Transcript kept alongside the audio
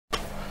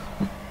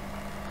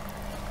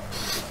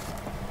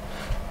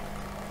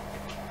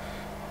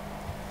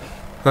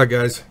Hi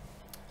guys,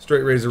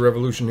 Straight Razor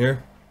Revolution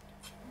here.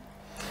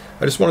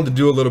 I just wanted to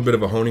do a little bit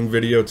of a honing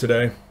video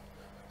today.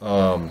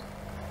 I'm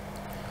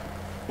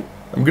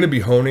going to be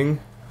rehoning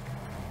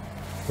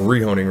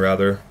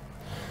rather,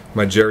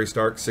 my Jerry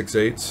Stark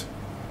 6/8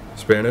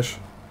 Spanish.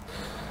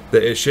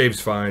 It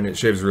shaves fine, it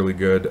shaves really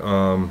good.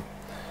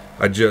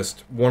 I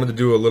just wanted to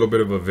do a little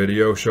bit of a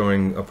video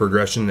showing a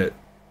progression that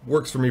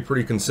works for me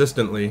pretty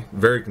consistently,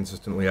 very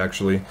consistently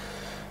actually.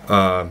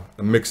 A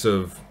mix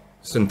of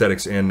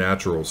synthetics and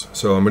naturals.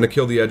 So I'm going to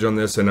kill the edge on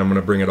this and I'm going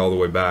to bring it all the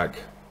way back.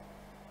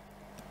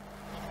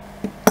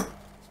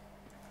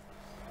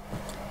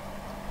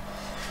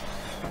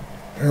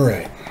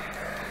 Alright.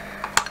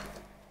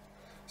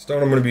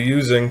 Stone I'm going to be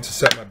using to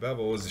set my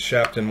bevel is the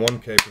Shapton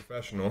 1K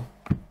Professional.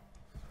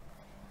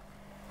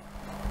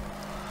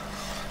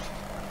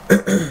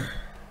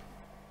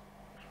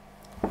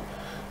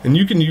 And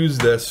you can use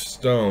this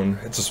stone,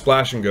 it's a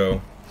splash and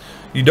go.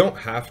 You don't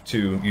have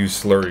to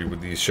use slurry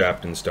with these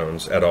Shapton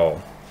stones at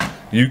all.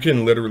 You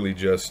can literally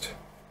just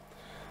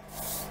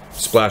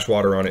splash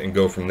water on it and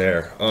go from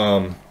there.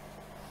 Try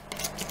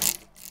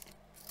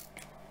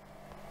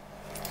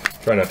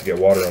not to get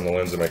water on the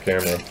lens of my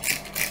camera.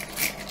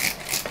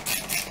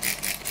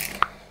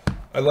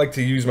 I like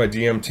to use my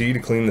DMT to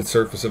clean the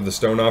surface of the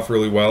stone off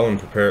really well and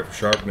prepare it for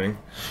sharpening.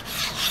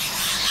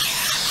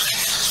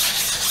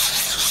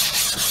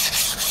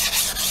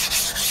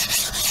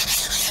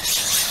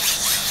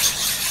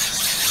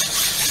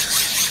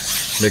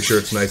 Make sure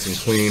it's nice and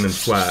clean and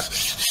flat.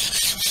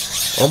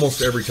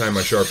 Almost every time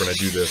I sharpen I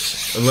do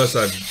this, unless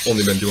I've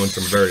only been doing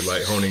some very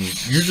light honing.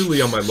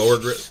 Usually on my lower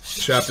grit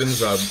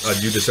Shaptons I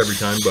do this every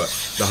time, but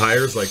the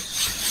highers, like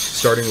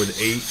starting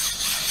with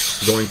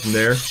 8, going from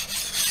there,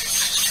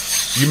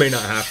 you may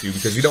not have to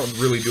because you don't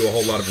really do a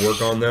whole lot of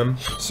work on them,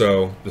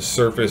 so the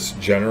surface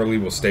generally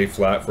will stay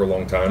flat for a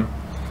long time.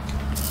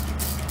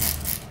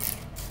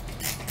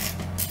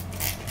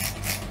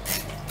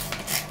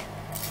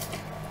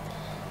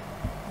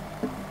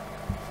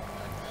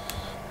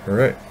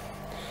 Alright,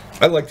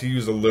 I like to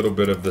use a little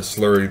bit of the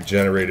slurry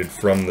generated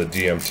from the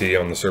DMT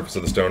on the surface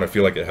of the stone. I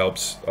feel like it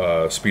helps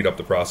speed up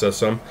the process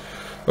some.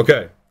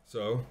 Okay,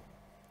 so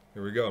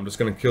here we go. I'm just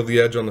going to kill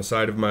the edge on the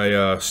side of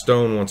my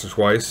stone once or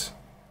twice.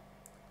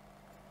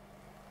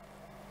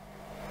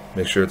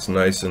 Make sure it's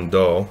nice and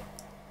dull.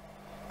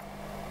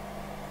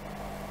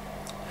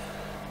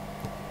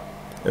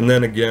 And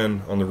then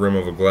again on the rim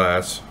of a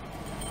glass,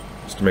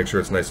 just to make sure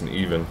it's nice and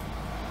even.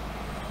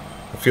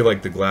 I feel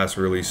like the glass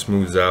really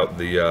smooths out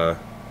the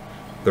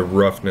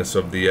roughness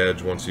of the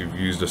edge once you've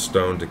used a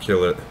stone to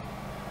kill it.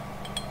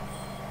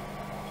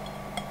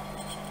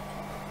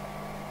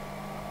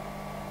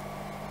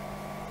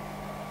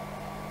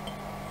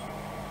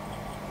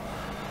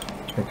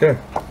 Okay,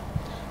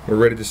 we're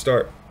ready to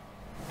start.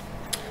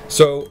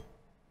 So,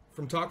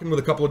 from talking with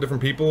a couple of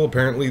different people,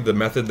 apparently the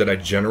method that I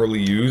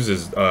generally use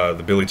is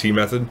the Billy T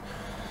method.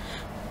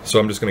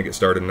 So I'm just going to get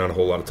started, not a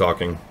whole lot of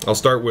talking. I'll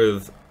start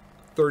with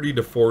 30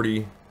 to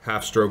 40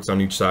 half strokes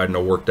on each side, and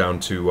I'll work down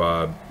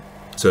to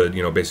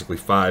you know, basically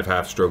 5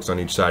 half strokes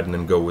on each side, and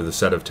then go with a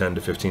set of 10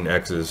 to 15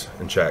 X's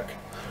and check.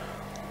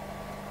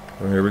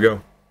 Well, here we go.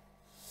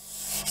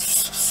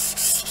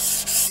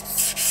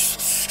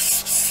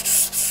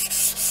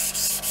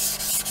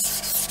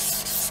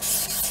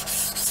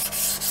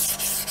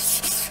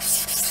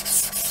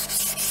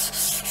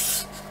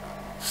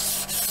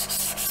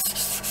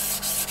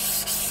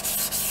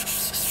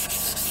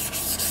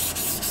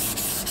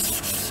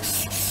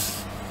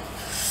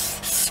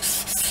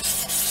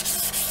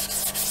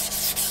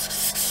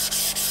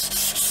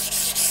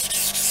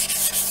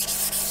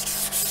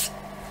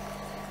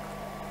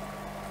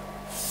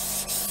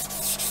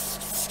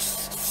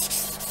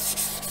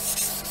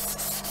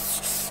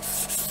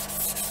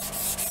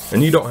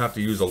 And you don't have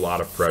to use a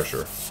lot of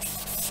pressure.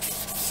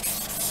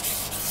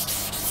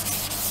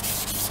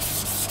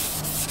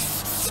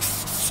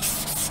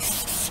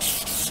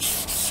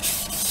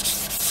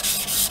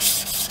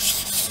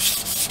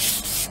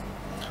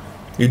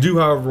 You do,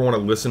 however, want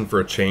to listen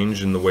for a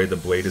change in the way the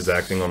blade is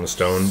acting on the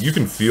stone. You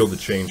can feel the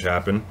change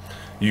happen.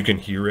 You can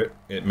hear it.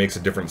 It makes a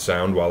different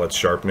sound while it's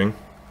sharpening.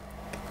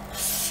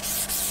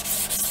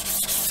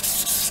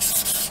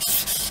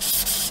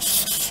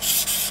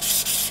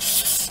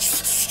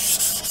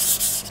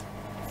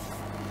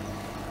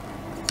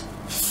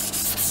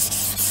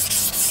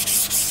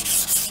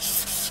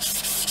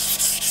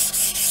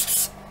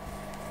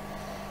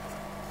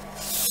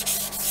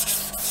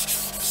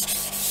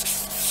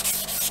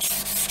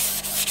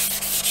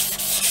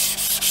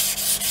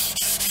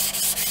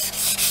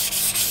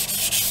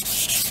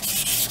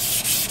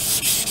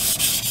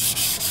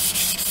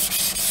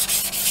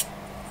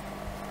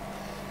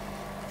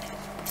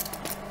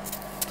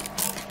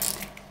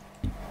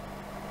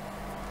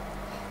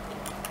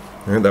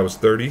 And that was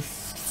 30.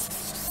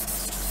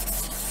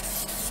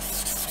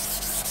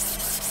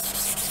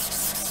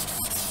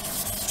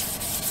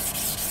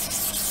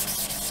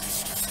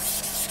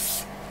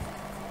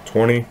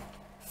 $20.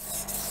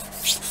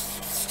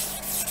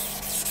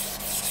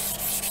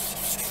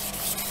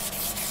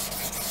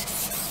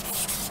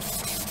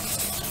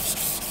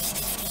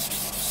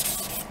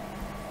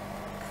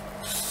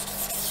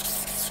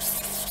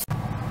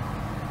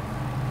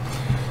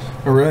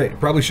 All right,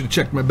 probably should have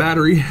checked my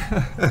battery.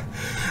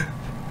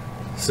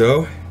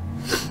 So,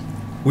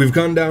 we've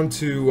gone down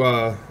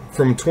to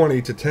from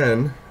 20 to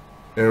 10,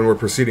 and we're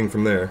proceeding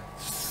from there.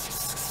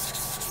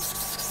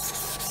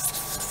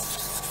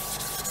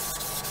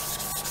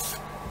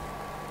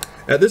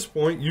 At this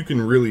point, you can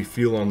really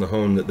feel on the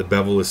hone that the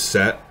bevel is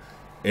set,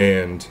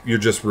 and you're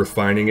just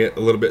refining it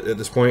a little bit at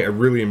this point. I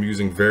really am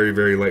using very,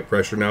 very light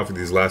pressure now for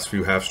these last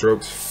few half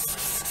strokes.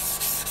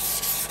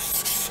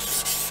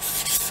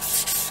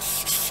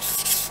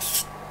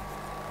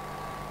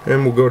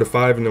 And we'll go to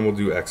 5, and then we'll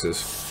do X's.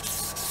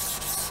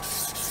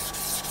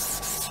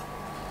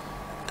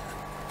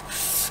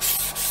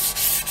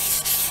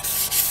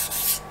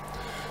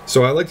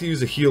 So I like to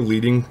use a heel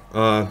leading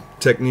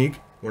technique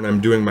when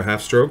I'm doing my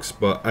half strokes,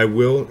 but I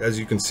will, as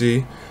you can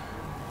see,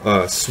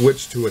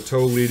 switch to a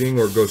toe leading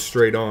or go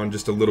straight on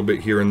just a little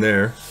bit here and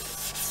there,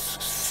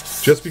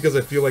 just because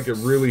I feel like it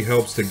really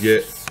helps to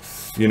get,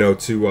 you know,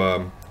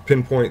 to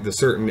pinpoint the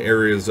certain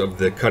areas of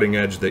the cutting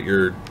edge that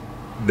you're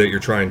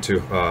trying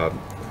to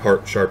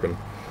sharpen.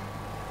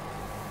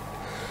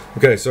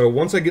 Okay, so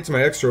once I get to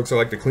my X strokes, I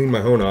like to clean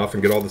my hone off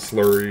and get all the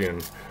slurry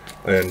and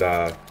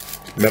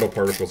metal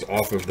particles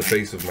off of the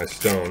face of my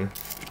stone,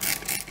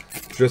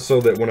 just so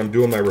that when I'm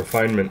doing my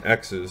refinement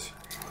X's,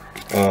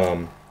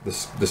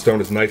 the stone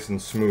is nice and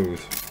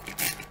smooth,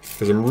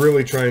 because I'm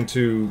really trying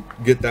to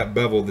get that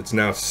bevel that's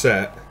now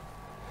set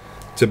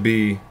to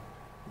be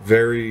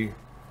very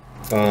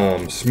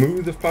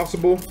smooth if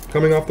possible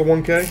coming off the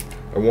 1K.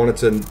 I want it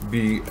to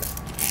be,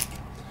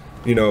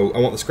 you know, I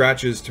want the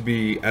scratches to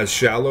be as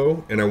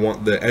shallow, and I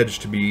want the edge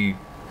to be,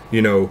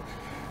 you know,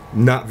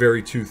 not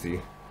very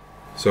toothy.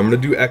 So I'm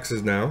going to do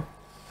X's now,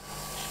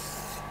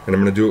 and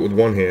I'm going to do it with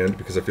one hand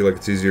because I feel like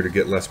it's easier to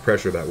get less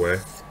pressure that way.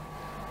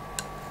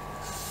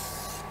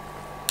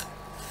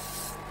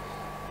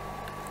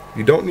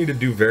 You don't need to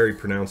do very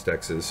pronounced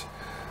X's.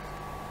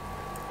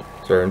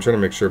 Sorry, I'm trying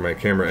to make sure my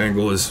camera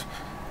angle is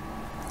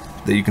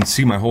that you can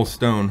see my whole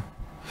stone.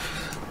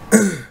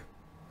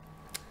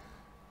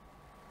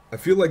 I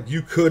feel like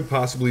you could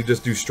possibly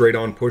just do straight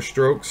on push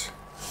strokes,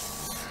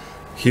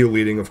 heel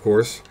leading of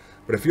course,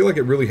 but I feel like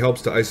it really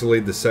helps to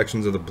isolate the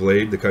sections of the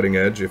blade, the cutting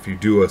edge, if you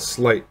do a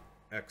slight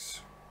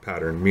X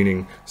pattern,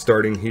 meaning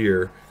starting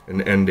here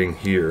and ending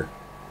here.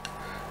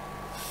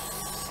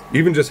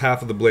 Even just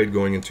half of the blade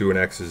going into an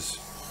X is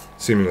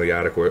seemingly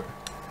adequate.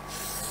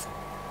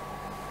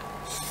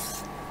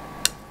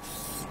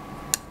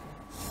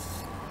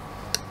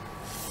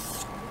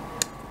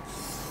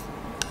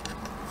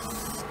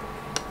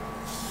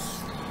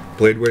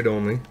 Blade weight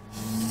only.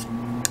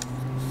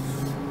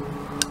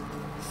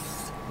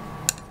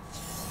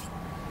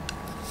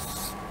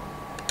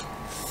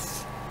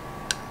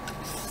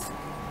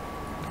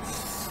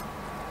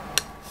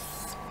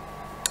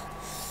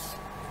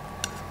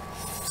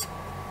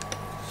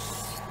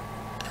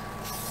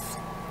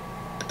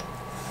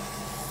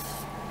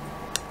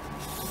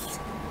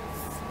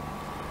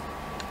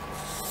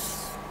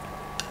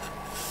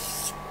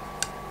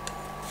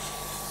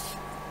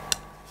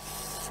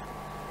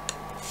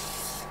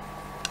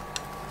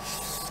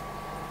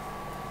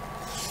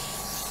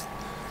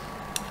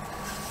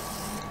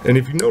 And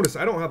if you notice,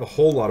 I don't have a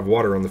whole lot of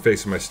water on the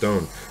face of my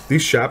stone.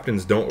 These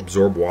Shaptons don't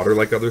absorb water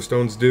like other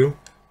stones do.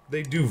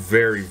 They do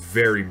very,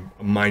 very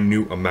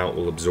minute amount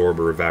will absorb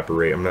or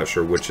evaporate. I'm not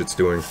sure which it's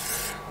doing.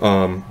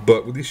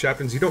 But with these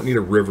Shaptons, you don't need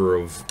a river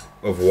of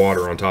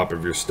water on top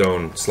of your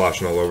stone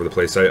sloshing all over the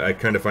place. I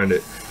kind of find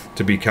it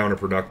to be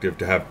counterproductive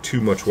to have too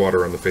much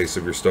water on the face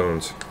of your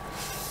stones.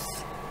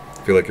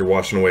 I feel like you're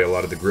washing away a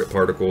lot of the grit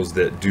particles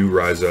that do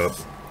rise up.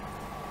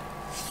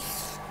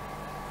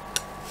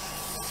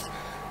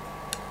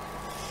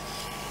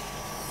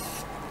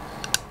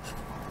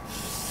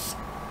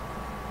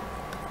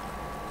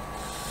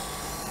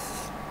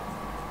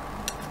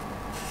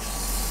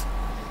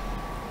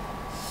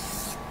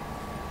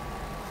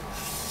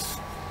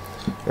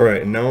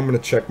 Alright, and now I'm going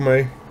to check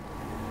my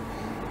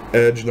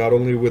edge not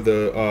only with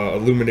a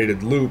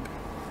illuminated loop,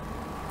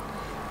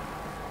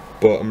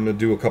 but I'm going to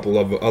do a couple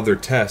of other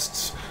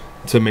tests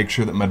to make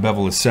sure that my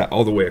bevel is set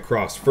all the way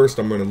across. First,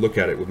 I'm going to look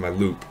at it with my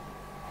loop.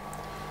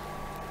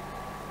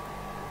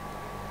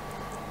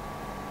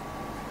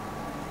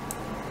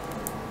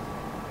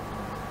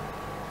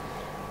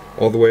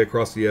 All the way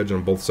across the edge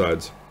on both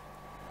sides.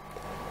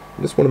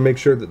 I just want to make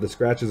sure that the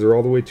scratches are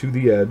all the way to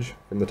the edge,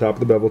 from the top of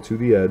the bevel to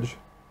the edge,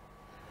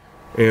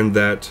 and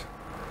that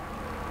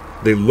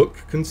they look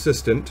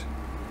consistent,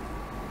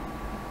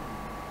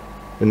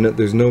 and that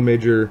there's no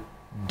major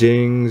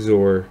dings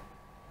or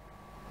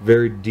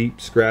very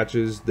deep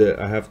scratches that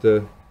I have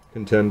to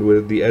contend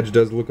with. The edge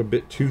does look a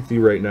bit toothy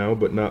right now,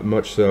 but not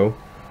much so.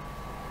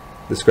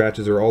 The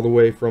scratches are all the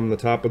way from the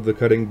top of the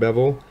cutting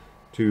bevel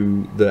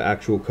to the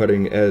actual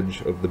cutting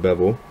edge of the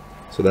bevel,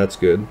 so that's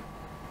good.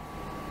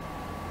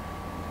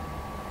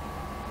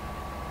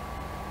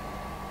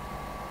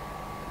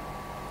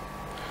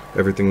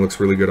 Everything looks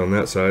really good on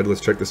that side.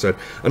 Let's check this side.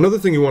 Another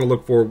thing you want to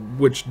look for,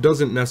 which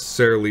doesn't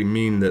necessarily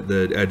mean that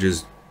the edge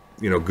is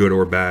good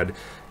or bad,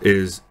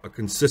 is a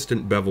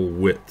consistent bevel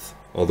width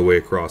all the way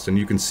across. And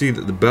you can see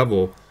that the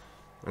bevel,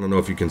 I don't know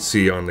if you can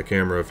see on the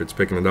camera if it's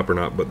picking it up or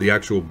not, but the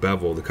actual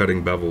bevel, the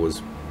cutting bevel,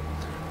 is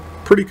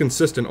pretty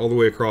consistent all the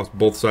way across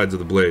both sides of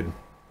the blade.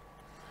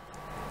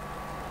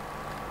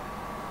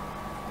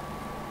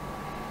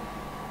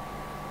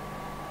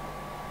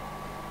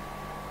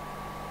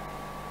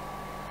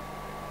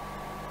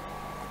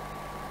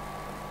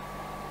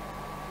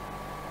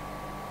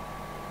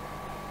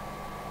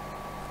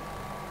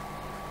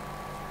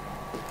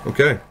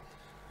 Okay,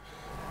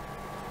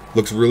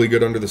 looks really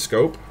good under the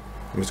scope.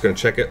 I'm just going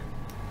to check it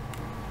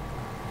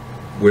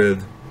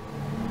with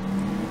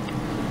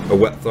a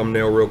wet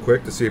thumbnail real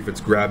quick to see if it's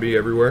grabby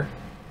everywhere.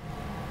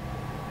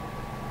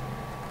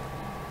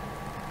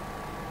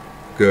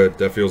 Good,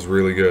 that feels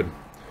really good.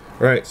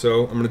 Alright,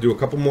 so I'm going to do a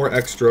couple more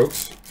X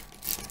strokes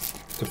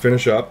to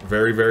finish up.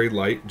 Very, very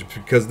light,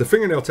 because the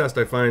fingernail test,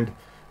 I find,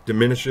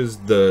 diminishes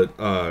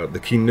the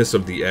keenness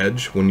of the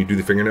edge when you do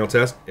the fingernail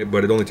test,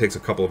 but it only takes a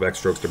couple of X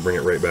strokes to bring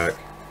it right back.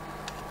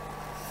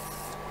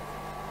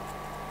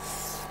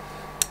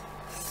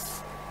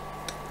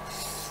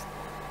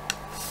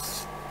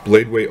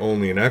 Blade weight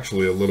only, and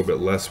actually a little bit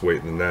less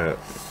weight than that.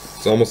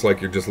 It's almost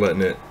like you're just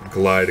letting it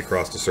glide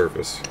across the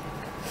surface.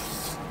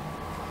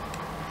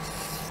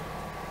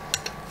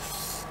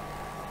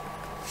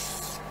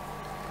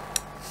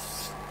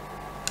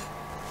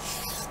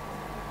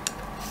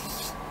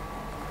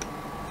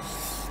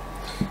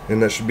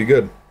 And that should be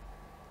good.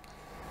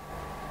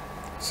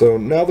 So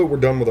now that we're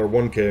done with our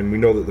 1K and we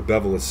know that the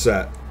bevel is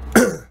set,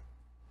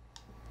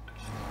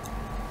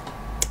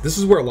 this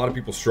is where a lot of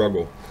people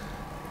struggle.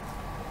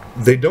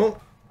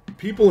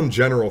 People in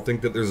general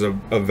think that there's a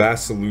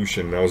vast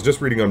solution. I was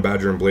just reading on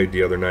Badger and Blade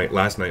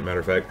last night, matter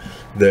of fact,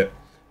 that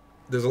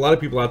there's a lot of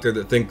people out there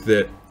that think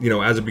that,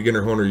 as a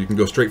beginner honer, you can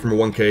go straight from a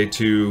 1K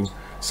to,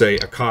 say,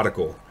 a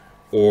conical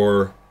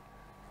or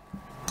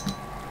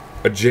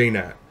a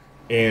jnat,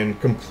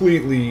 and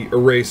completely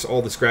erase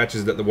all the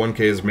scratches that the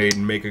 1K has made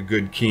and make a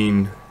good,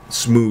 keen,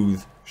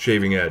 smooth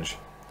shaving edge.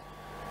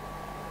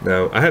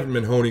 Now, I haven't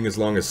been honing as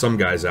long as some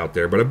guys out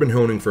there, but I've been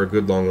honing for a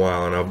good long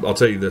while, and I'll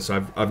tell you this,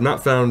 I've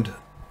not found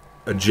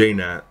a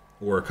jnat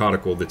or a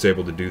conical that's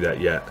able to do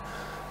that yet.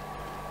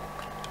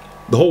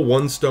 The whole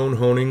one-stone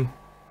honing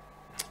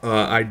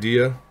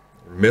idea,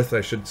 or myth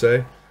I should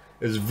say,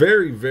 is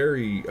very,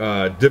 very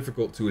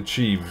difficult to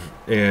achieve,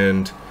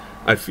 and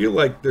I feel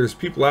like there's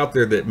people out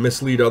there that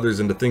mislead others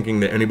into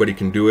thinking that anybody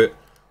can do it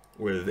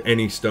with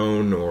any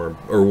stone or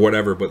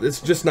whatever, but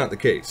it's just not the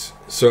case.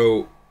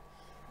 So,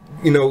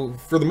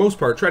 for the most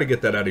part, try to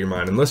get that out of your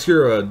mind. Unless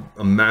you're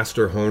a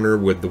master honer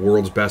with the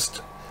world's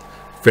best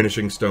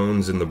finishing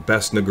stones and the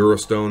best Nagura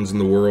stones in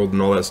the world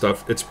and all that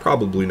stuff, it's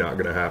probably not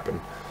going to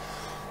happen.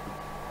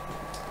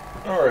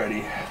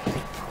 Alrighty.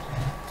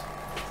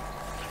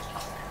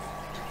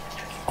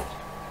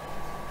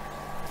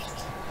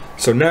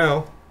 So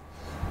now,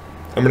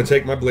 I'm going to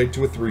take my blade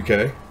to a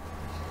 3K,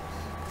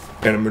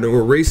 and I'm going to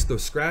erase the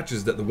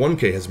scratches that the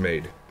 1K has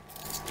made.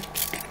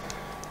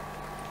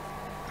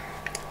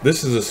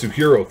 This is a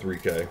Suhiro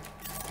 3K.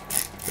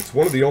 It's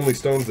one of the only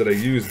stones that I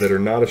use that are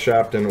not a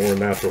Shapton or a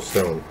natural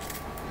stone,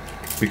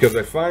 because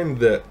I find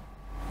that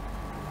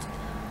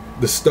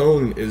the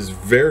stone is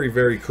very,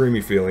 very creamy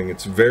feeling.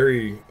 It's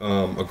very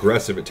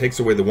aggressive. It takes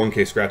away the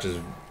 1K scratches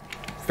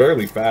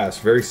fairly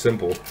fast, very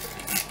simple,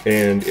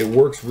 and it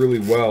works really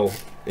well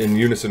in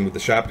unison with the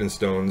Shapton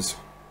stones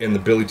and the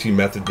Billy T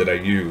method that I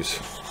use.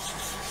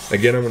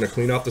 Again, I'm going to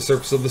clean off the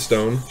surface of the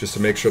stone just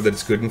to make sure that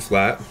it's good and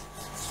flat.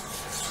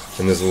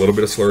 And there's a little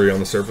bit of slurry on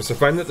the surface. I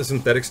find that the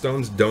synthetic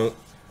stones don't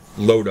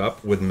load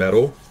up with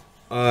metal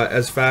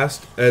as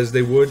fast as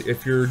they would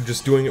if you're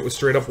just doing it with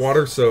straight up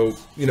water. So,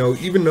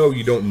 even though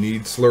you don't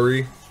need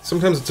slurry,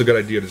 sometimes it's a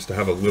good idea just to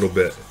have a little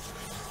bit.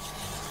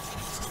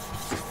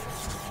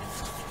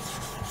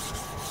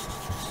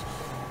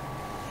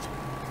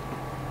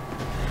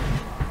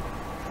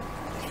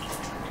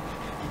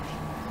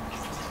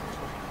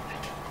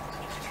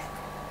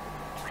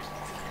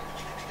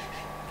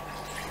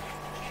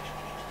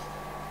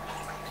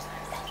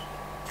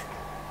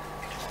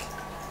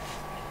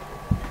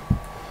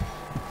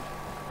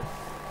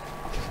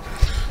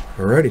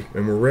 Alrighty,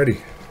 and we're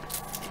ready.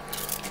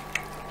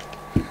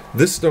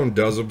 This stone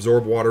does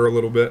absorb water a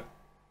little bit,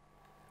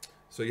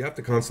 so you have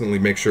to constantly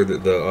make sure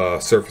that the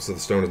surface of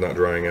the stone is not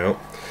drying out.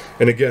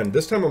 And again,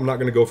 this time I'm not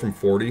going to go from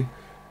 40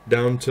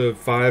 down to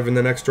 5 in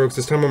the next strokes.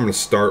 This time I'm going to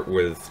start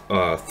with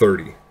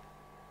 30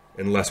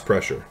 and less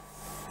pressure.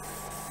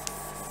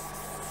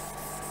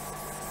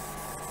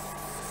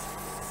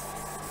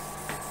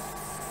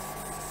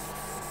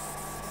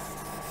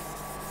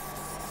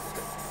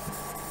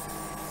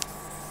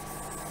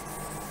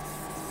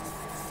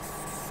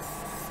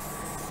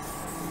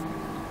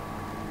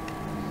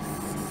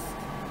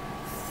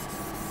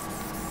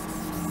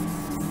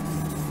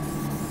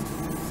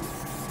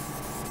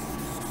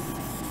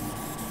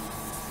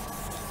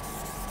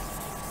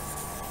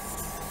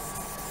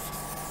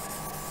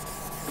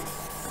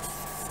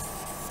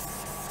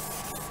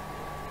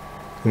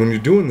 When you're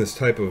doing this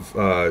type of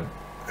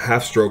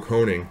half stroke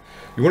honing,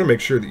 you want to make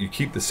sure that you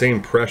keep the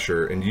same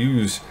pressure and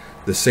use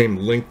the same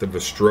length of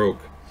a stroke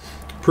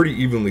pretty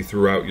evenly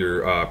throughout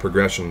your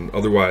progression.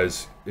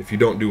 Otherwise, if you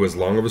don't do as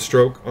long of a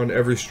stroke on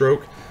every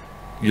stroke,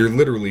 you're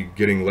literally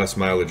getting less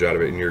mileage out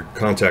of it and you're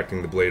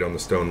contacting the blade on the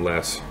stone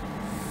less.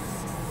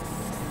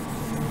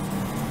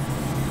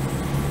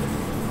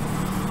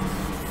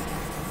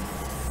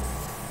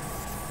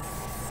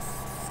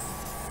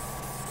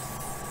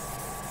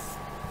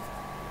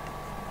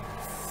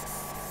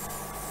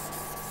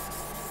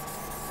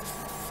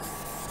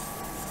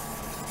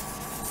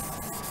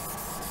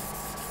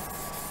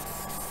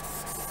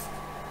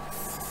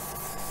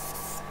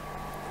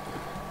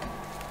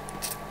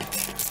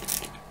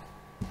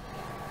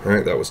 All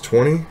right, that was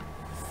 20.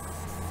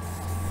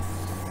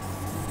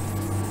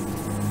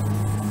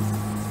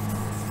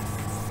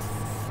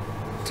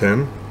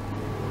 $10.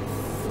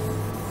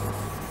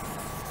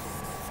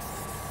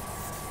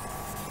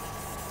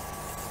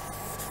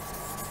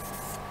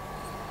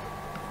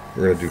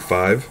 We're going to do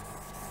 5.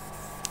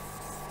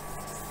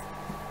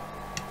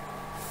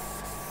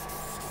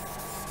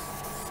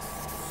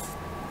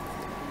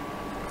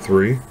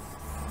 3.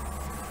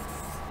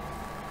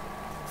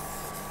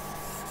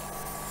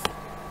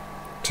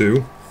 2.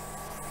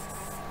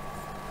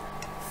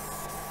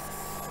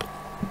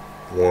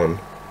 1.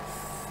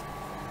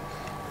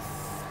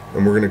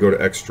 And we're going to go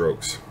to X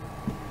strokes.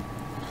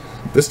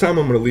 This time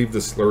I'm going to leave the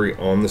slurry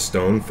on the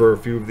stone for a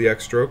few of the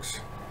X strokes.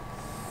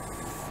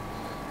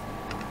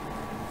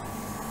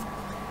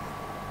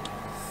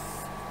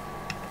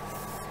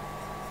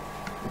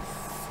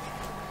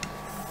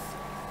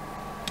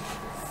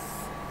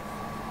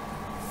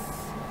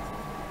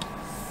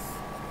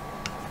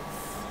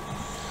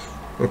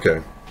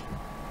 Okay.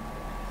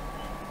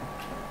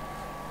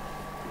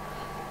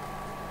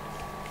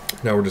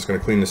 Now we're just going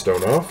to clean the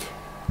stone off.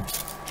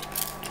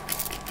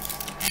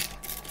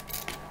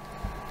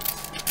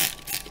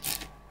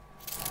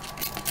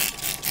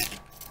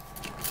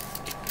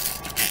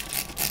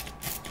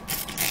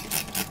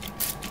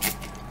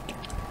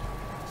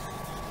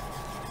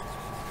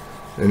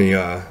 Any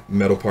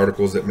metal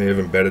particles that may have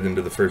embedded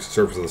into the first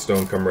surface of the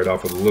stone come right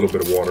off with a little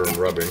bit of water and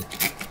rubbing.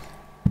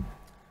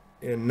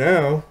 And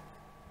now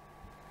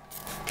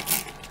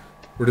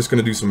we're just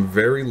going to do some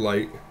very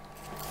light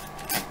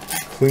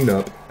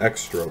cleanup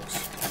X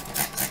strokes.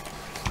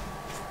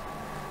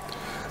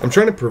 I'm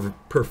trying to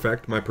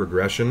perfect my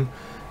progression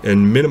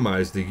and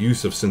minimize the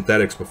use of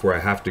synthetics before I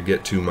have to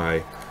get to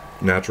my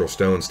natural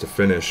stones to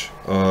finish.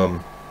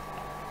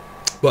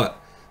 But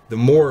the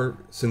more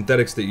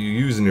synthetics that you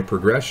use in your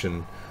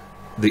progression,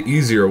 the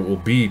easier it will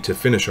be to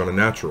finish on a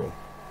natural.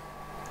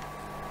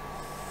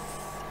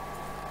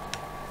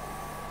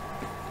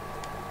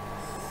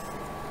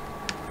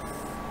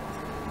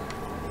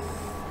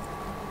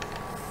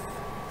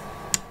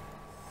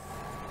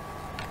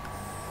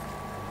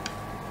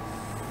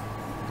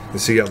 You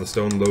see how the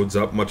stone loads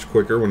up much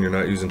quicker when you're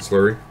not using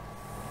slurry?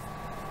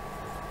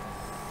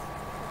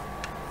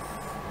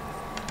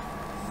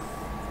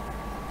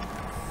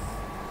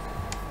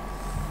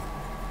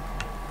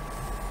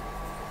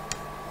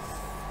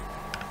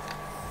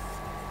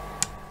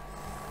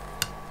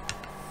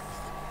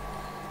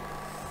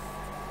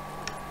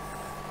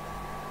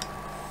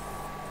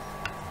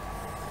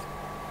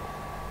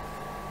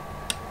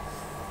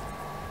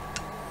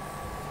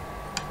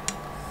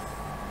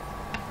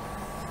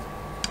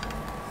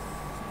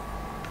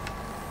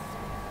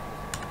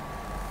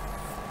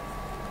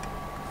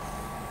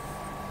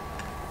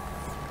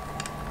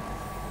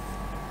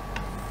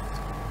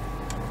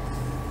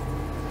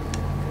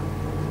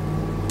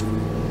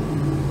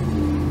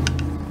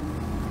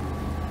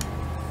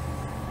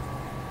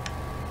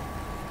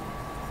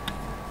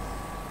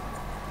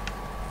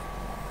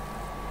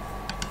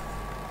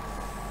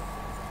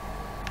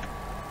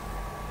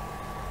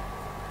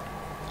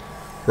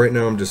 Right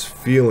now I'm just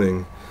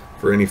feeling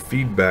for any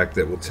feedback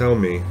that will tell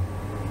me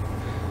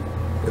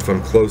if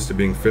I'm close to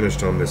being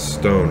finished on this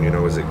stone. You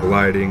know, is it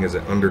gliding? Is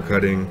it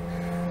undercutting?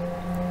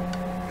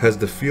 Has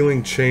the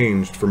feeling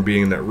changed from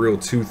being that real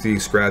toothy,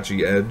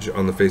 scratchy edge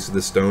on the face of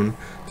the stone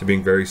to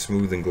being very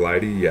smooth and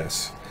glidey?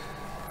 Yes.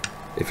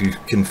 If you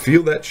can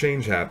feel that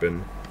change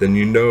happen, then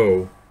you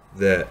know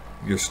that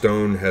your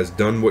stone has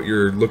done what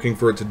you're looking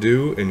for it to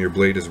do and your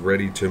blade is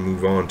ready to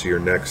move on to your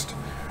next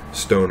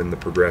stone in the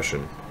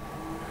progression.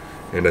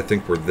 And I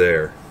think we're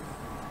there.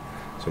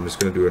 So I'm just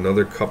going to do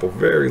another couple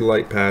very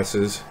light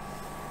passes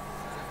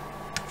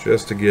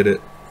just to get it,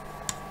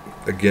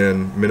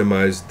 again,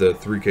 minimize the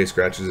 3K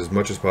scratches as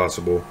much as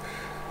possible,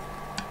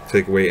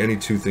 take away any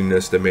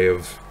toothiness that may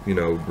have, you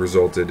know,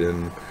 resulted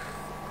in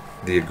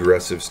the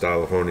aggressive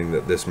style of honing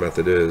that this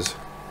method is.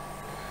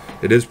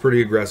 It is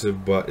pretty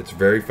aggressive, but it's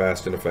very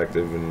fast and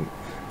effective and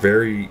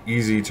very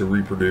easy to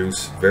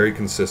reproduce, very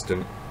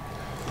consistent.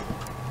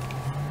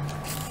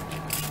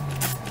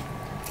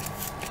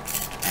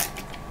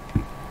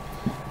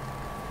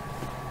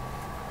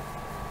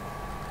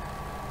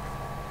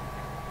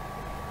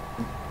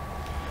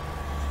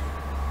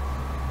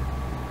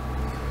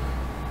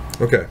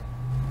 Okay,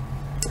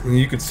 And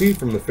you can see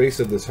from the face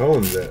of this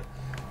hone that,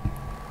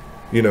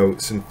 you know,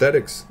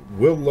 synthetics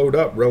will load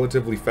up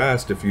relatively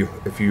fast if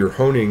you're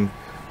honing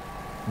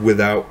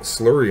without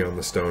slurry on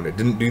the stone. It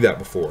didn't do that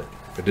before.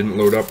 It didn't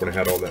load up when I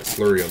had all that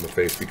slurry on the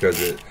face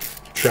because it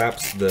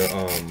traps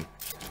the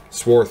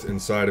swarth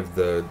inside of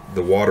the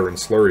water and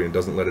slurry and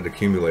doesn't let it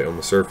accumulate on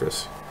the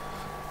surface.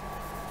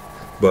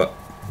 But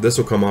this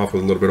will come off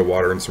with a little bit of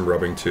water and some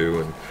rubbing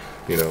too, and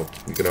you know,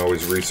 you can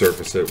always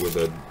resurface it with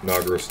a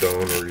Nagra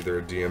stone or either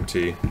a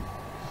DMT.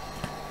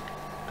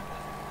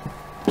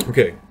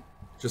 Okay,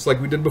 just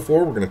like we did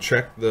before, we're going to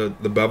check the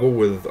bevel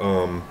with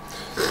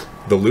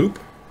the loop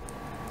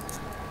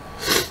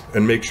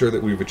and make sure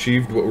that we've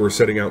achieved what we're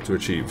setting out to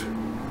achieve.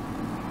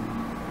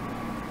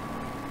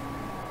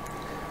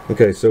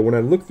 Okay, so when I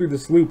look through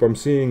this loop, I'm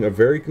seeing a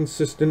very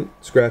consistent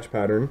scratch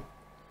pattern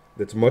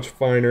that's much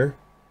finer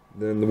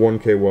than the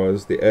 1K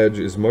was. The edge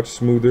is much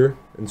smoother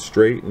and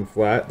straight and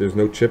flat. There's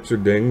no chips or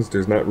dings.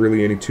 There's not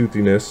really any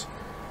toothiness.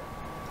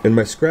 And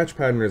my scratch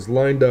pattern is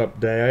lined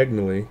up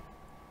diagonally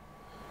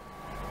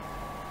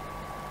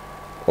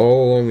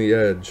all along the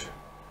edge.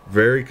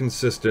 Very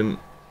consistent,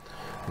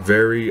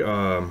 very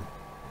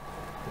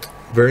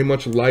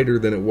much lighter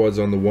than it was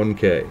on the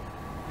 1K.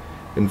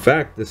 In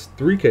fact, this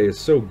 3K is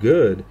so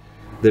good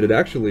that it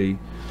actually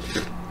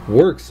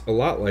works a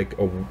lot like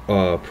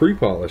a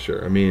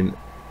pre-polisher. I mean,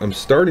 I'm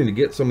starting to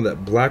get some of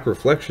that black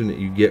reflection that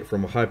you get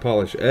from a high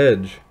polish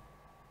edge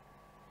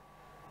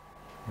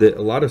that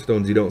a lot of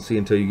stones you don't see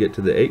until you get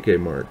to the 8K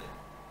mark.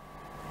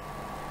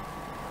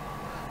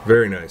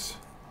 Very nice.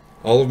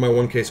 All of my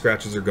 1K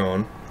scratches are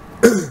gone.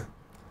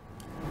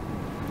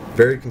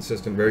 Very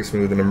consistent, very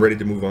smooth, and I'm ready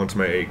to move on to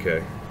my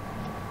 8K.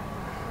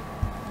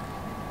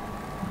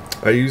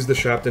 I use the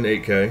Shapton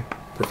 8K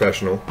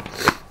Professional.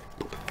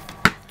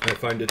 I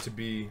find it to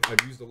be,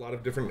 I've used a lot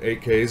of different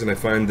 8Ks, and I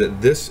find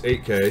that this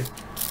 8K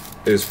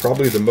is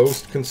probably the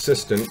most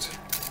consistent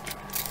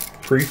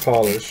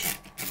pre-polish.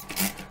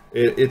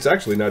 It's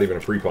actually not even a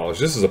pre-polish.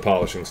 This is a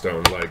polishing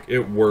stone. Like,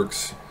 it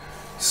works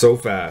so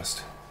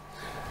fast.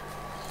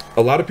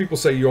 A lot of people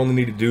say you only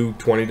need to do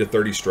 20 to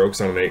 30 strokes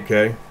on an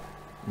 8K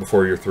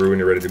before you're through and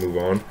you're ready to move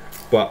on.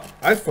 But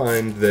I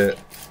find that,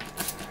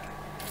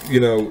 you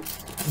know,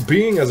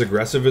 being as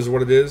aggressive as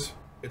what it is,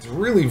 it's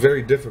really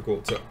very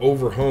difficult to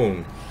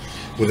over-hone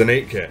with an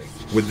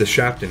 8K, with the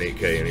Shapton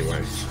 8K anyway.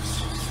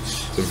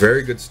 It's a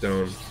very good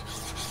stone,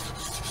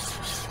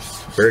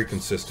 very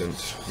consistent,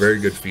 very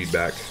good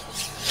feedback.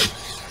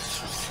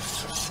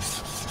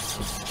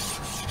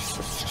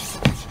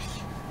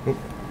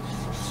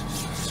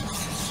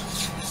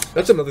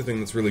 That's another thing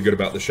that's really good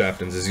about the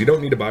Shaptons is you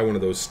don't need to buy one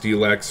of those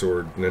Steel-X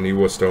or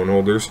Naniwa stone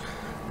holders.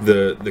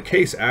 The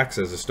case acts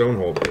as a stone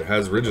holder. It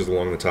has ridges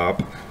along the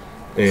top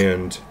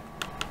and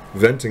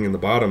venting in the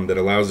bottom that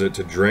allows it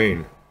to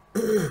drain.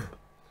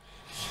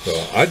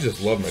 So I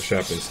just love my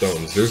Shapton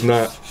stones. There's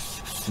not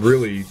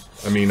really,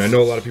 I mean, I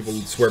know a lot of people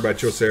swear by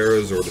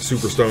Choceras or the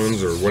Super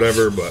Stones or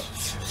whatever, but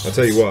I'll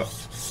tell you what,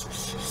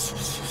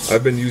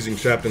 I've been using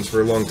Shaptons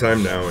for a long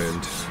time now,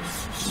 and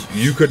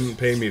you couldn't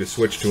pay me to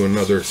switch to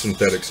another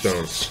synthetic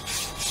stone.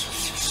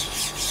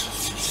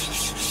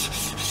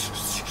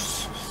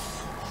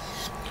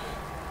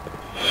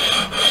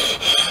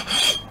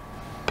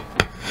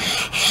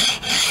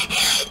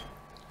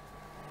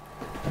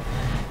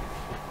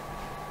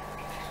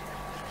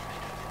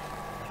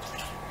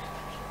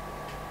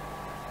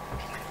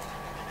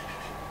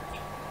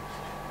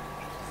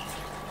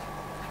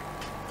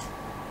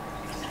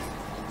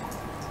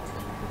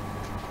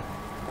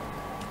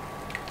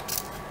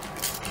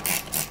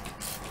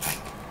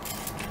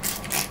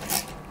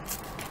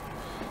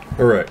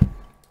 Alright,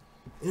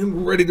 and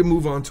we're ready to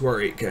move on to our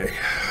 8K.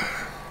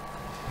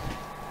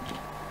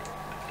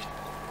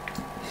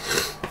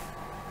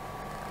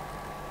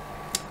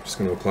 Just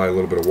going to apply a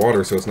little bit of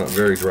water so it's not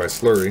very dry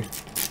slurry.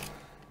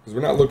 Because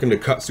we're not looking to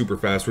cut super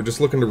fast, we're just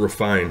looking to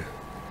refine.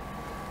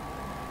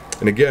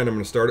 And again, I'm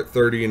going to start at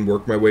 30 and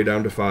work my way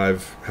down to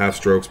 5 half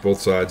strokes both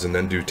sides, and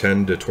then do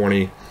 10 to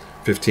 20,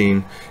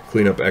 15,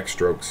 clean up X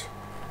strokes.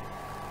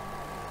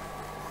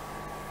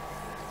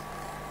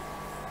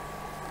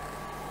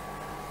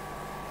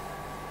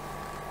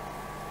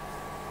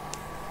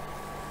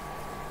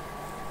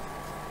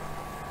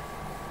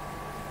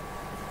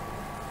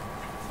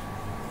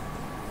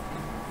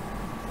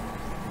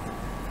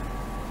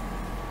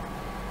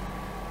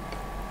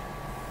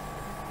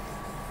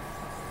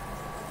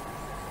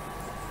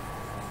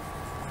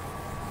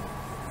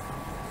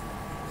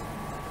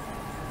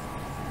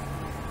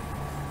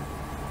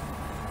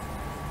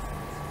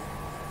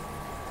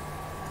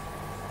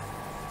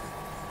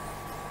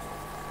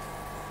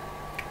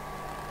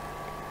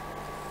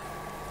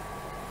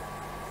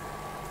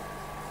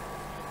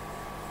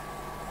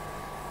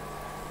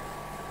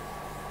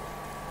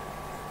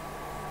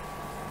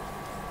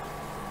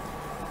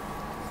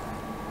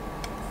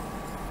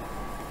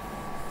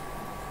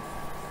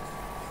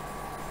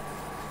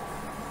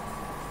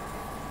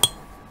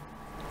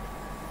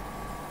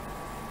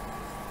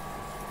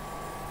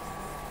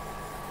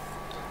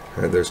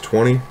 Alright, there's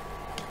 20.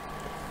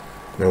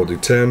 Now we'll do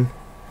 10.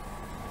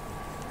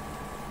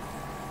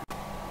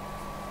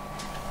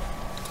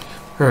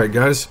 Alright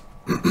guys,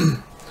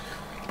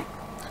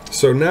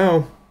 so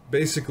now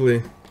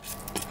basically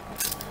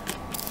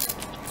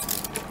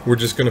we're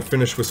just going to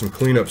finish with some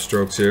cleanup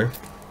strokes here.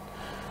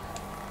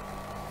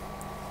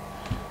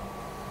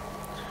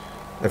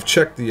 I've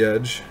checked the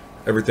edge,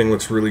 everything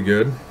looks really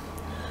good,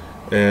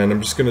 and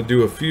I'm just going to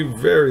do a few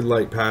very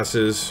light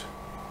passes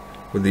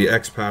with the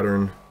X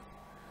pattern.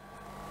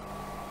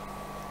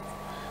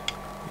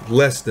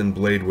 Less than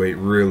blade weight,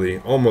 really,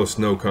 almost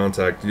no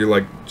contact. You're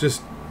like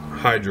just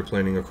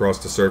hydroplaning across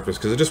the surface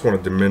because I just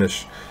want to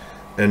diminish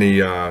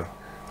any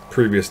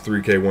previous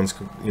 3K ones,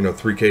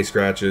 3K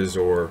scratches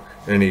or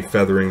any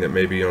feathering that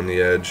may be on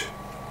the edge.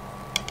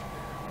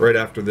 Right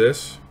after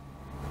this,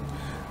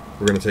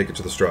 we're going to take it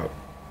to the strop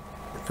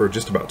for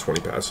just about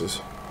 20 passes.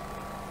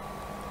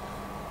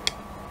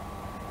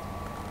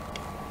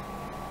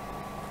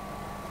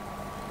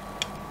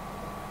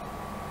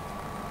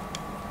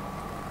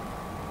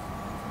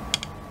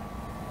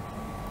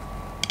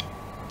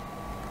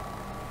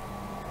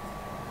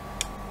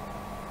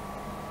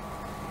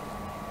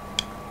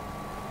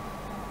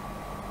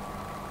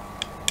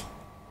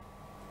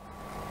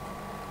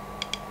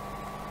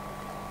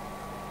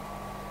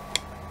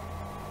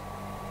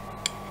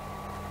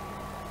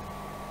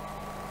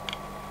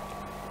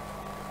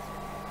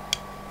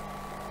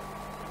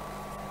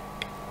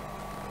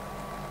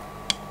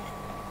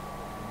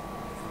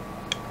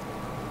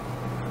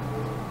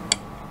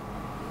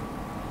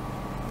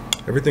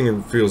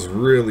 Everything feels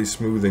really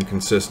smooth and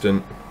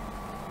consistent.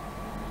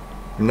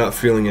 I'm not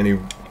feeling any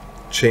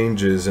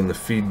changes in the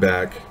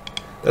feedback.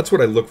 That's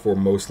what I look for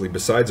mostly,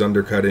 besides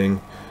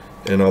undercutting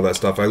and all that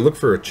stuff. I look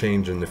for a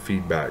change in the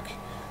feedback.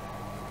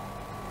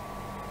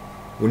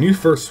 When you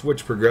first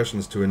switch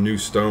progressions to a new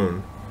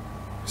stone,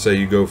 say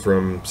you go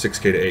from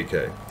 6K to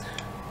 8K,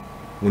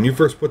 when you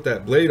first put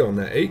that blade on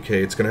that 8K,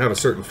 it's going to have a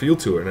certain feel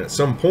to it, and at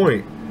some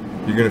point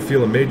you're going to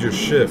feel a major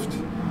shift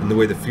in the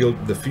way the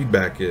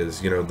feedback is,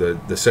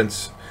 the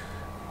sense,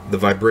 the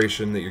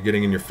vibration that you're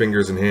getting in your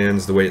fingers and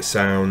hands, the way it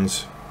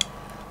sounds,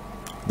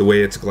 the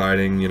way it's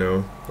gliding,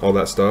 all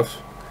that stuff.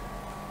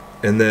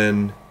 And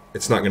then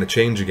it's not going to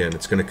change again.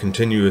 It's going to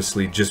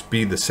continuously just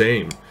be the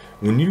same.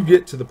 When you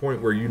get to the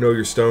point where you know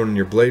your stone and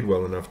your blade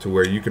well enough to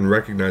where you can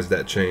recognize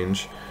that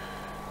change,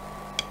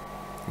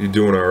 you're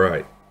doing all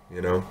right,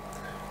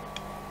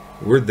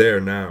 We're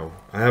there now.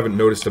 I haven't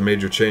noticed a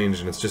major change,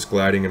 and it's just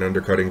gliding and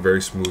undercutting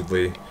very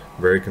smoothly,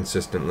 very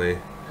consistently.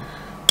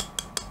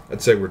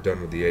 I'd say we're done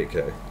with the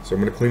 8K. So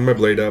I'm going to clean my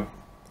blade up,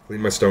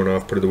 clean my stone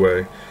off, put it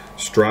away,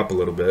 strop a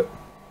little bit.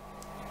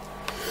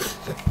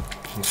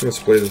 I'm just going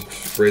to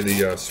spray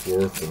the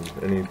swarth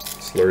and any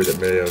slurry that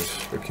may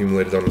have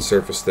accumulated on the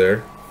surface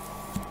there.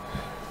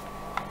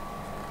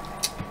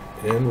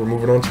 And we're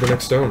moving on to the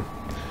next stone.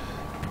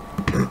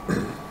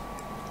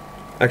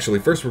 Actually,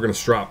 first we're going to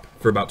strop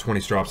for about 20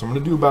 strops. I'm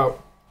going to do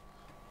about,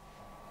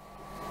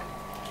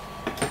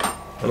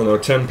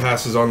 10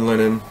 passes on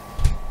linen.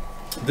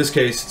 In this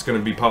case, it's going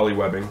to be poly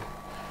webbing.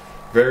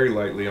 Very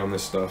lightly on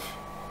this stuff.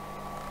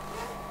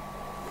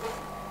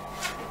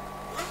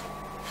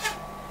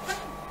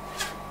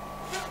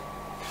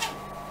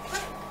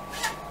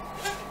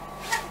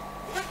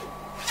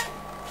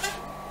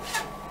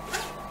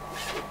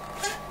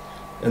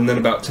 And then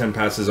about 10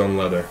 passes on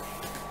leather.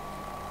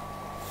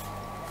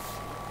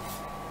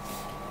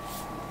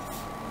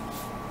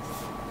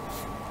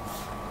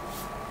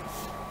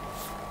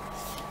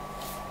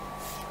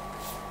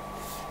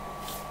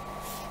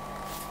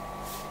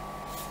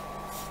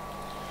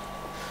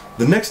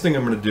 The next thing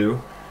I'm going to do,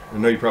 I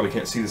know you probably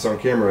can't see this on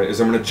camera, is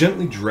I'm going to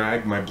gently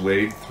drag my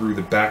blade through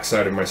the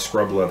backside of my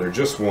scrub leather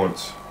just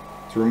once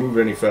to remove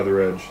any feather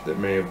edge that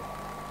may have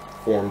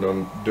formed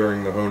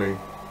during the honing.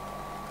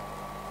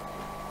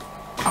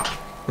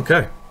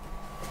 Okay.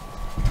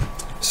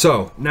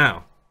 So,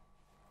 now,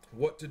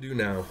 what to do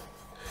now?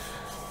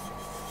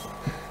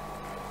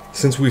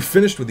 Since we've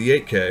finished with the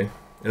 8K,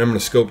 and I'm going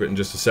to scope it in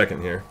just a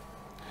second here,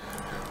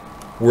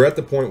 we're at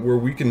the point where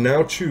we can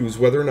now choose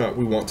whether or not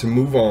we want to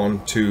move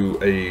on to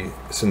a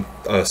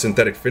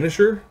synthetic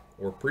finisher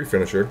or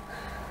pre-finisher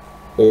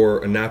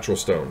or a natural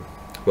stone.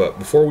 But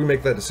before we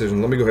make that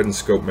decision, let me go ahead and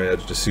scope my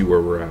edge to see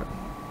where we're at.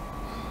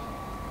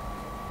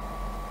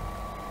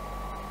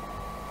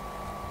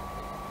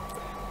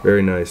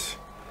 Very nice.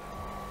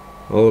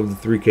 All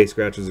of the 3K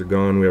scratches are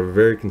gone. We have a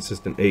very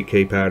consistent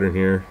 8K pattern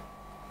here.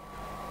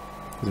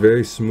 It's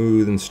very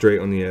smooth and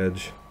straight on the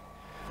edge.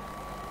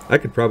 I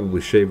could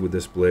probably shave with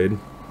this blade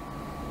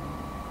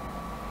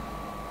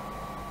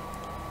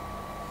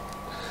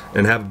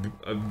and have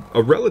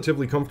a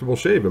relatively comfortable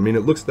shave. I mean,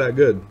 it looks that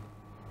good.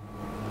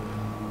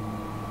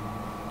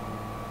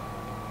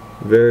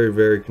 Very,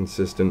 very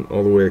consistent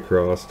all the way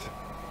across.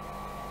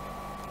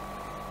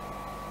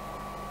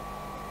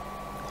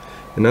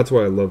 And that's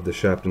why I love the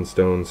Shapton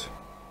stones.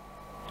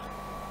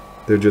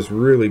 They're just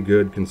really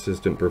good,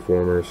 consistent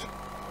performers.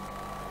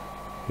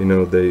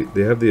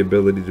 They have the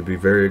ability to be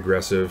very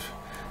aggressive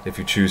if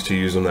you choose to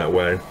use them that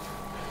way,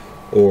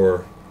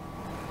 or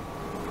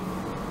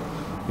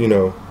you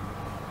know,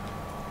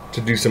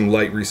 to do some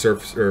light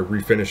resurface or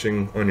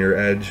refinishing on your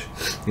edge.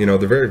 You know,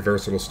 they're very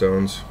versatile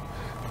stones.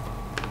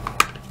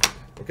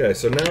 Okay,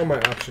 so now my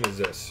option is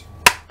this.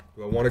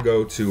 Do I want to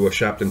go to a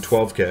Shapton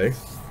 12K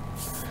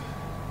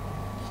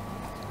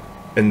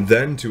and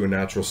then to a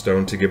natural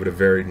stone to give it a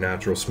very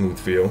natural, smooth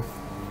feel?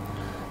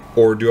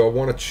 Or do I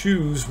want to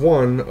choose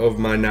one of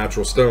my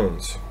natural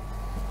stones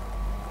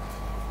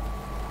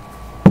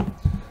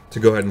to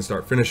go ahead and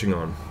start finishing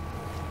on?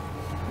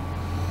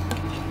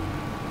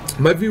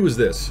 My view is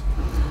this.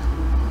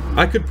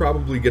 I could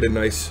probably get a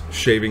nice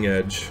shaving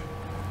edge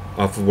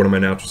off of one of my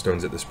natural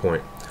stones at this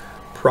point.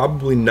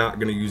 Probably not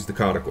going to use the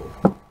conical.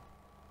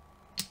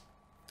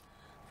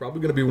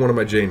 Probably going to be one of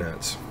my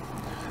jnats.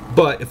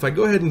 But if I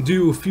go ahead and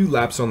do a few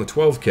laps on the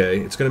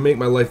 12K, it's going to make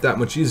my life that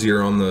much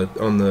easier on the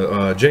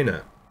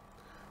jnat.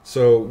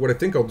 So what I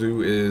think I'll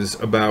do is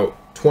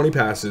about 20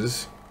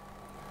 passes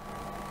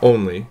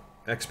only,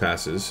 X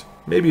passes,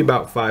 maybe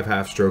about 5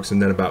 half strokes,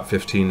 and then about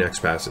 15 X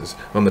passes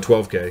on the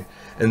 12K,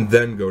 and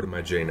then go to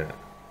my jnat.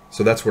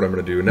 So that's what I'm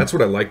going to do, and that's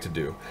what I like to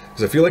do,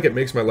 because I feel like it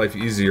makes my life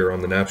easier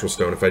on the natural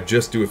stone if I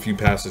just do a few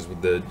passes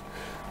with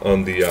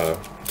on the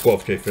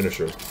 12K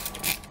finisher.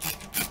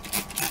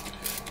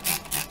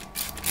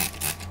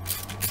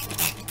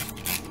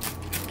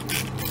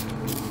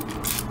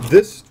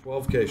 This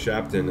 12K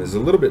Shapton is a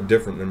little bit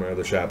different than my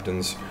other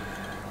Shaptons.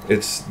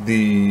 It's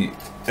the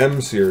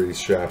M series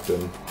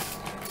Shapton.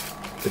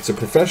 It's a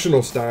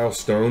professional style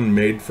stone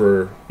made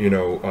for, you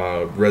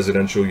know,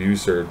 residential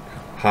use or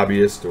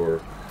hobbyist or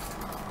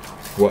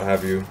what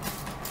have you.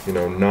 You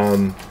know,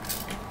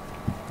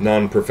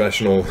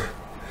 non-professional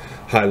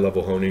high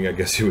level honing, I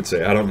guess you would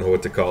say. I don't know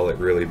what to call it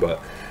really, but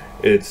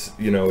it's,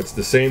 you know, it's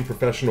the same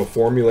professional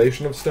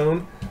formulation of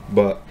stone,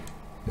 but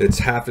it's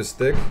half as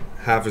thick,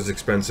 half as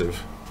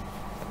expensive.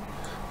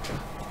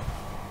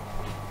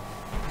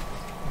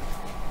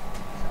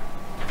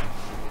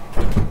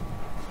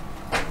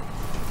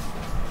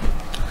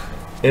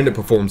 And it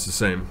performs the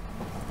same.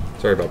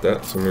 Sorry about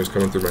that, somebody was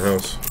coming through my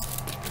house.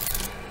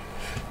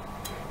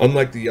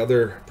 Unlike the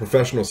other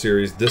professional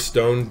series, this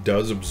stone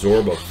does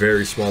absorb a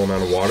very small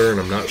amount of water, and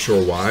I'm not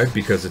sure why,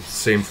 because it's the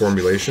same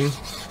formulation.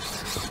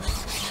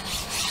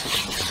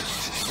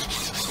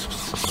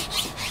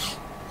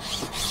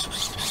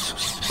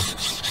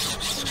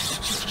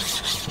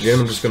 Again,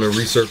 I'm just going to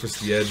resurface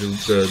the edge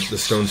of the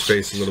stone's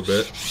face a little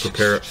bit,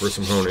 prepare it for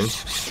some honing.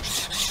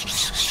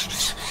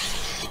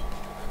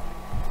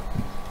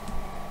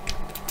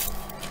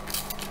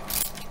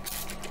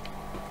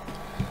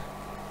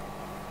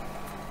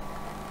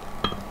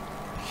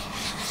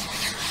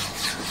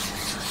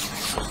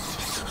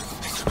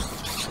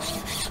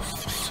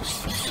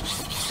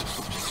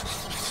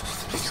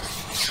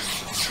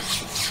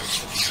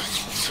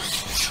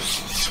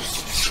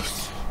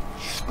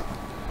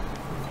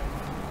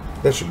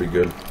 That should be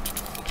good.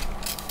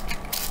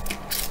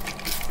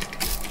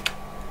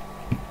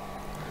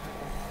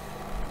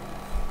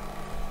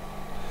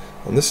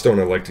 On this stone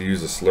I like to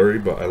use a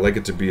slurry, but I like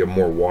it to be a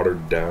more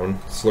watered down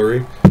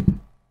slurry.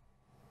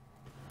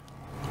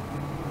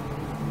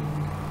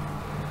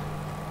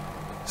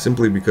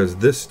 Simply because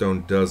this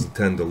stone does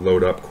tend to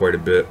load up quite a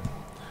bit.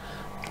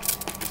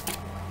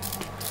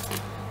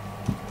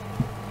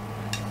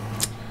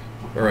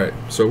 Alright,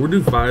 so we'll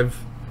do 5,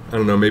 I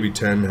don't know, maybe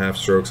 10 half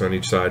strokes on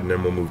each side, and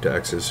then we'll move to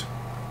X's.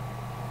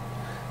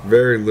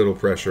 Very little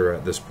pressure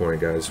at this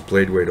point, guys.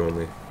 Blade weight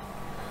only.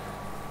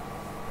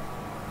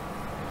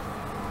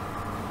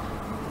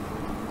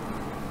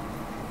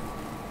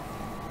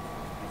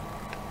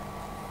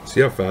 See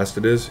how fast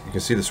it is? You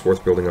can see the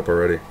swarth building up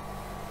already.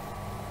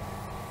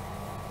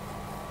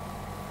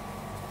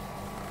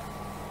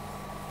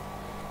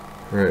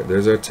 Alright,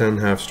 there's our 10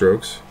 half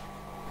strokes.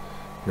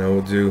 Now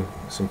we'll do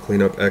some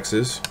cleanup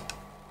X's.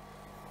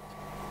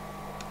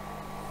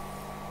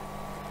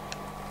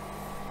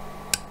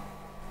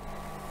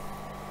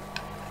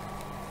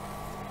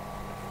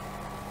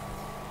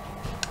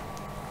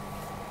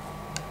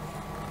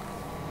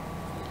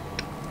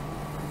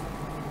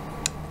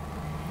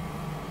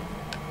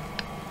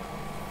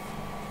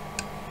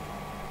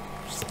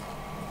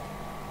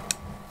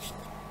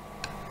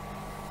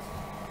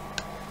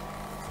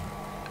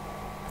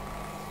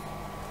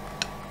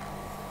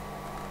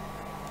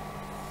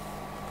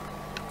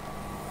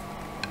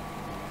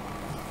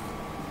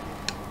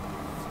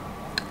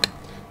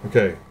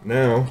 Okay,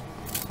 now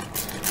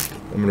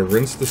I'm going to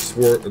rinse the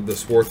swarth and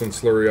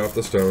slurry off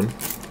the stone.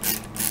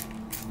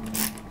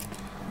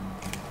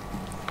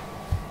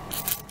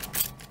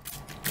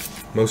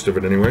 Most of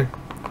it anyway,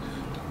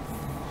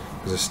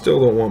 because I still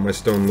don't want my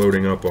stone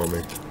loading up on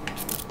me.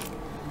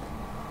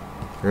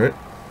 Alright?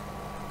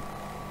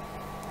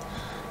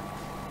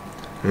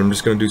 And I'm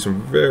just going to do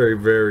some very,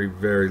 very,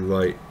 very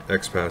light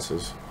X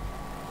passes.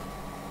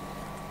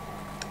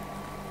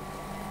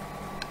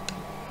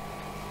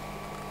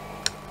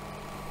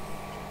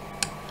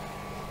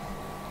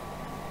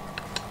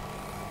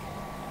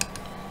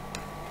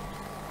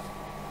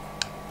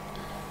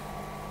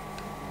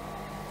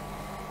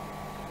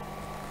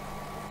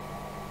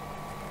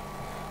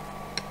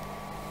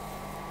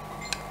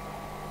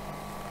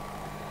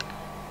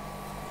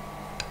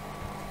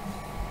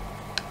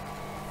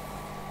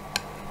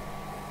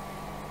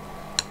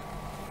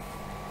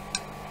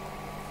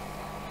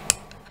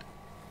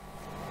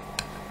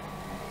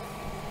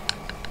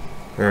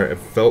 Alright, I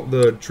felt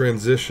the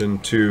transition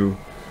to,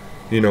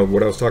 you know,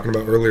 what I was talking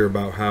about earlier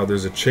about how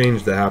there's a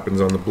change that happens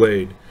on the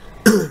blade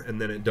and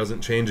then it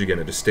doesn't change again,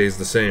 it just stays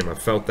the same. I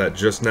felt that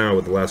just now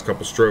with the last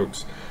couple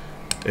strokes,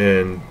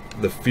 and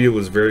the feel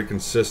is very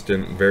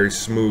consistent, very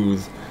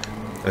smooth.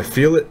 I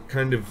feel it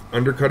kind of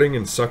undercutting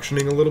and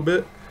suctioning a little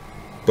bit,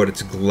 but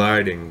it's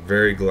gliding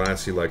very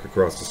glassy like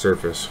across the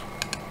surface.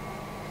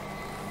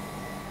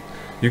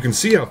 You can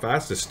see how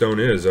fast this stone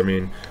is. I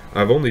mean,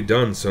 I've only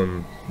done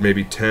some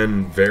maybe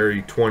 10,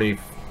 very 20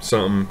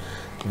 something,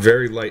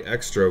 very light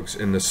X strokes,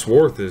 and the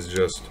swarth is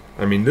just,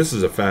 I mean, this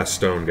is a fast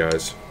stone,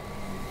 guys.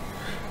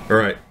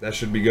 Alright, that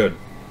should be good.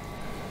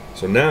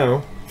 So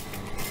now,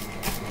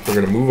 we're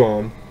going to move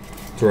on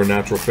to our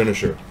natural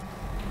finisher.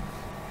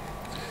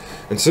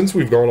 And since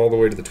we've gone all the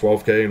way to the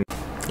 12K,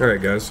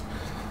 alright guys,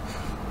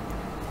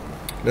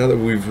 now that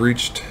we've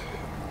reached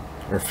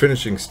our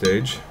finishing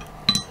stage,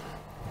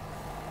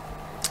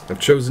 I've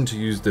chosen to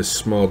use this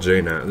small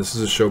jnat. This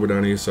is a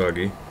Shobodani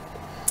Usagi.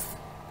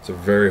 It's a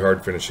very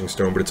hard finishing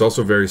stone, but it's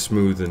also very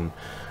smooth and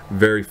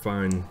very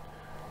fine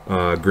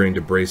grained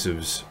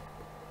abrasives.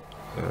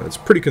 It's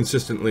pretty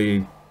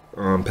consistently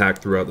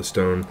packed throughout the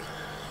stone.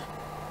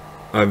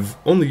 I've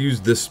only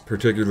used this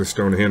particular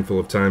stone a handful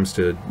of times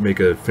to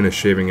make a finished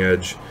shaving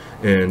edge,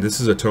 and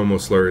this is a Tomo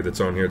slurry that's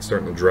on here. It's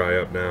starting to dry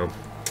up now.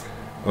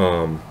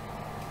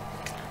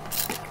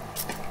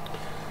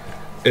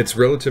 It's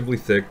relatively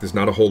thick. There's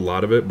not a whole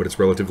lot of it, but it's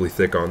relatively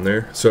thick on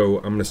there. So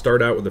I'm going to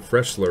start out with a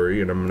fresh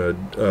slurry, and I'm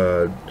going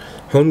to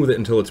hone with it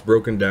until it's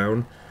broken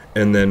down,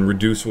 and then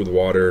reduce with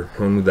water,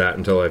 hone with that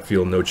until I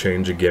feel no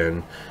change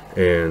again,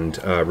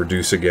 and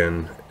reduce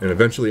again, and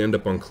eventually end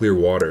up on clear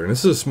water. And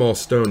this is a small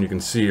stone, you can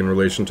see, in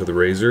relation to the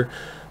razor,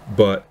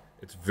 but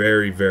it's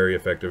very, very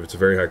effective. It's a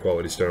very high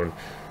quality stone,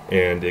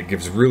 and it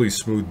gives really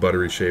smooth,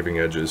 buttery shaving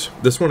edges.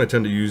 This one I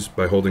tend to use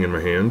by holding in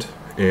my hand,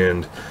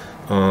 and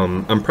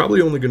I'm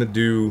probably only going to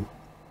do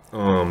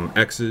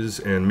X's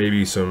and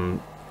maybe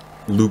some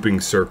looping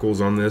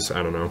circles on this.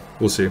 I don't know.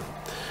 We'll see.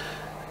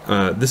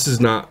 This is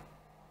not...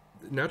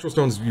 Natural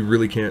stones, you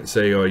really can't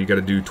say, oh, you got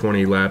to do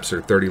 20 laps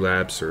or 30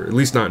 laps, or at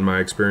least not in my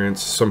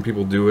experience. Some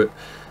people do it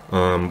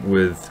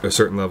with a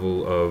certain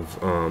level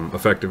of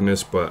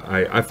effectiveness, but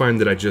I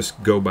find that I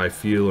just go by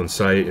feel and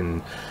sight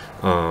and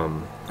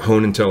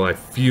hone until I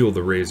feel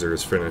the razor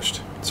is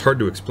finished. It's hard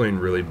to explain,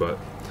 really, but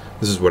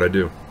this is what I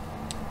do.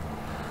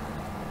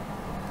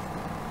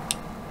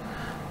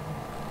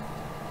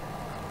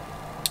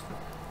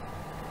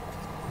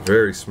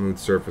 Very smooth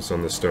surface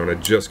on the stone. I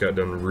just got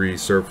done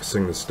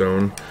resurfacing the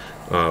stone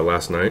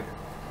last night.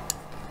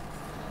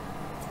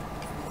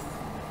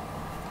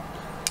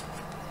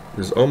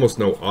 There's almost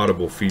no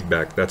audible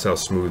feedback. That's how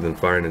smooth and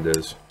fine it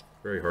is.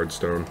 Very hard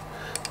stone,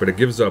 but it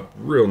gives up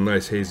real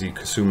nice hazy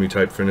Kasumi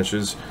type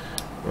finishes.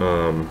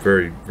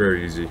 Very,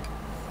 very easy.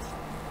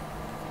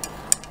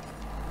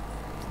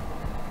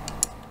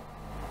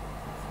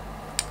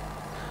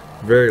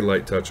 Very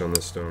light touch on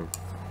this stone.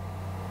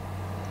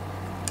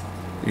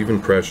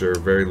 Even pressure,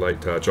 very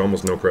light touch,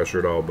 almost no pressure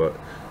at all, but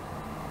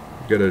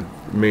you gotta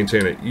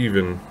maintain an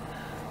even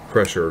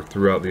pressure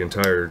throughout the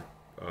entire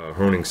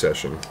honing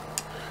session.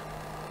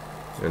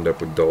 End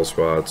up with dull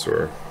spots,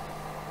 or,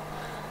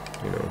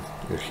 you know,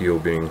 your heel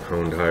being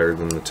honed higher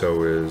than the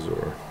toe is,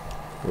 or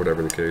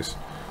whatever the case.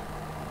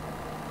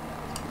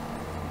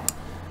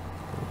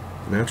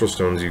 Natural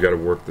stones, you gotta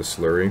work the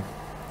slurry.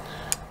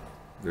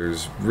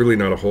 There's really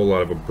not a whole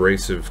lot of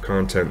abrasive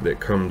content that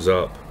comes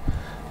up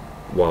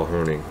while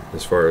honing,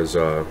 as far as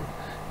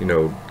you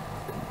know,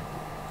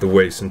 the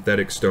way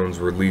synthetic stones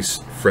release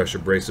fresh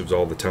abrasives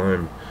all the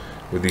time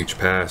with each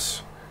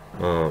pass.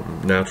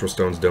 Natural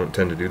stones don't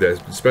tend to do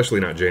that, especially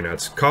not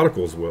jnats.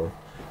 Cauticles will.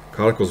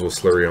 Cauticles will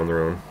slurry on their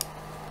own.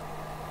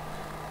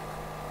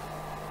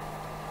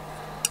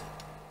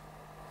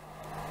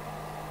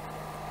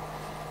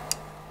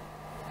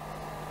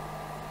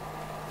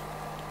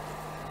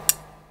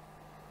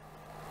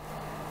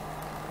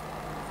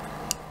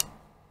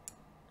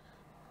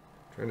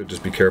 Trying to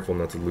just be careful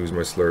not to lose my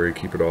slurry,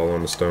 keep it all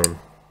on the stone.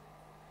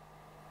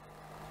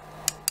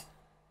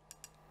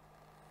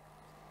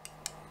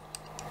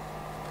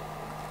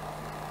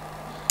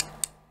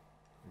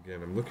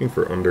 Again, I'm looking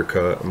for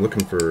undercut, I'm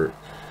looking for,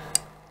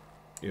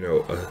 you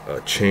know, a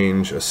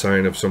change, a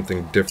sign of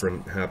something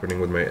different happening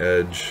with my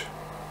edge.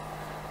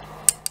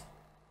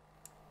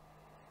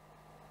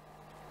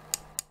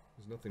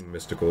 There's nothing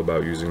mystical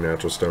about using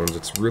natural stones.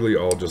 It's really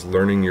all just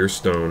learning your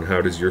stone. How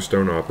does your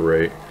stone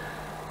operate?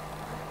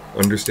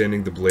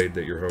 Understanding the blade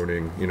that you're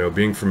honing, you know,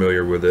 being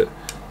familiar with it.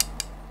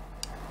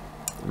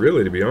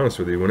 Really, to be honest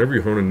with you, whenever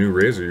you hone a new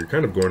razor, you're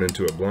kind of going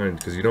into it blind,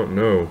 because you don't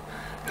know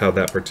how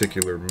that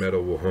particular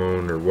metal will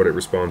hone or what it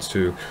responds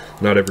to.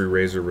 Not every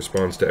razor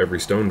responds to every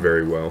stone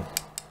very well,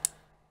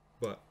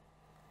 but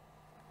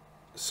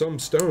some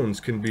stones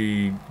can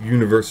be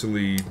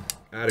universally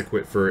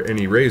adequate for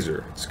any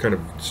razor. It's kind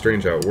of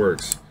strange how it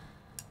works.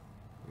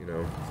 You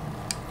know,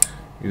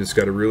 you just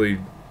got to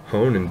really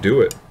hone and do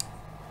it.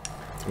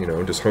 You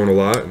know, just hone a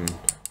lot and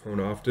hone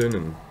often,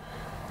 and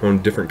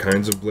hone different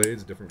kinds of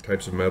blades, different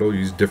types of metal,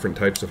 use different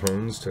types of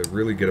hones to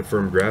really get a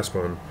firm grasp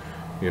on,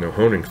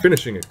 honing,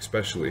 finishing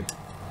especially.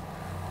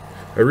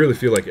 I really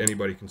feel like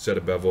anybody can set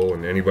a bevel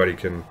and anybody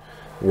can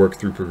work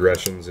through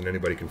progressions and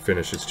anybody can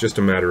finish. It's just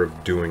a matter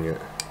of doing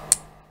it.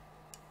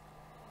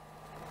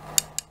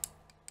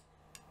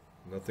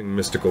 Nothing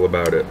mystical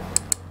about it.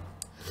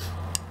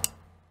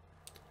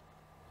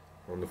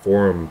 On the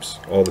forums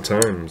all the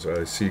times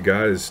I see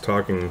guys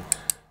talking,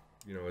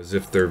 as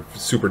if they're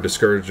super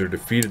discouraged or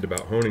defeated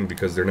about honing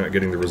because they're not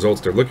getting the results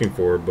they're looking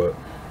for, but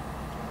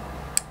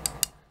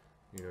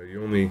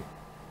you only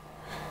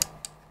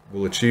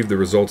will achieve the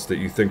results that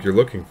you think you're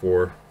looking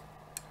for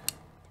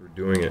through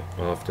doing it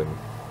often,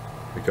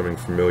 becoming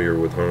familiar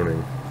with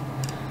honing.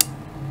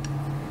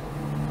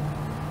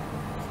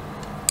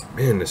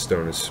 Man, this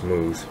stone is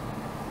smooth.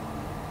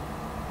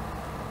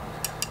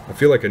 I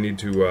feel like I need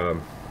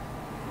to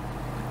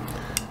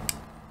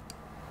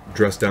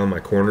dress down my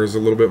corners a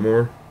little bit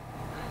more,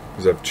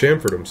 because I've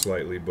chamfered them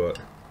slightly, but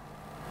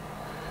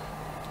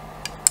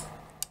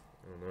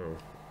I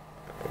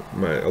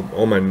don't know.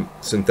 All my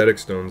synthetic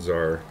stones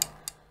are,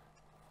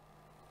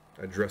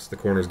 I dress the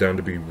corners down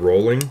to be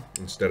rolling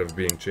instead of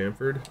being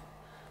chamfered,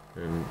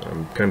 and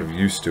I'm kind of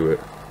used to it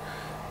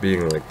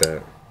being like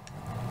that.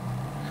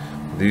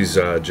 These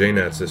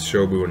jnats, this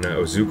Shobu and that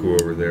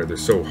Ozuku over there, they're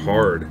so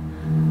hard.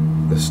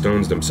 The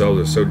stones themselves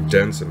are so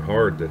dense and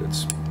hard that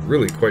it's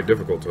really quite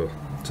difficult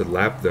to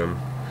lap them.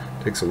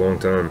 It takes a long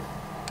time.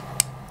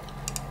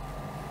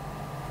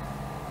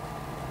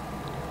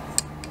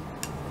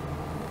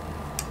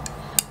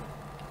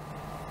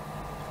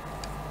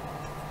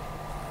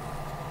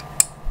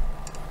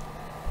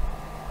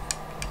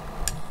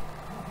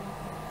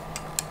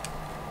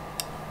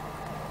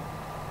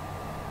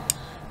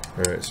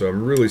 Alright, so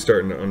I'm really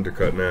starting to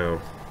undercut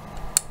now.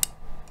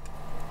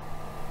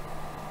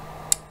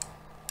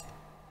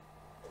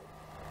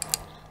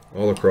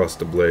 All across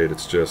the blade,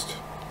 it's just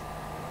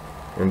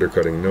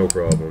undercutting no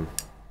problem.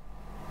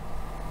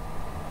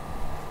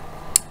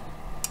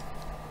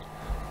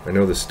 I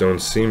know this stone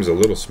seems a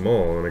little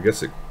small, and I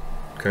guess it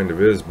kind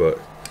of is, but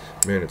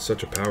man, it's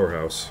such a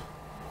powerhouse.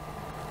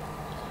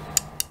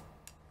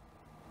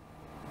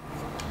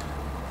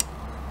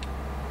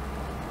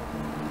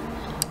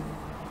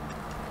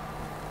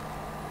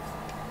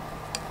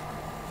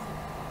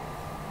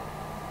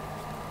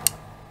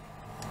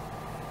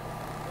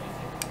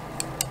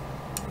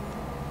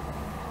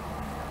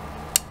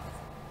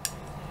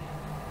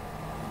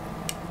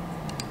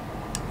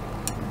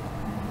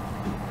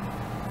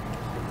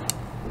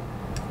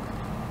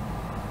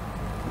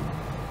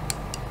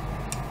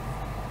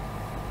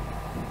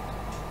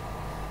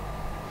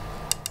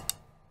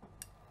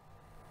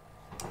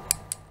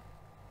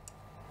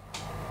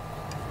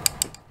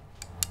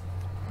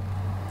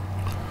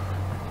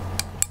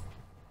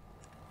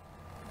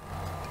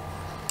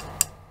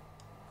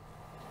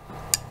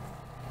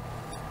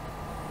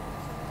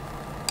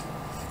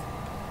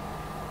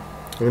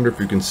 I wonder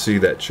if you can see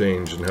that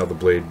change in how the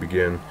blade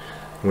began.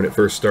 When it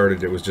first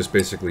started, it was just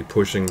basically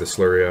pushing the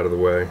slurry out of the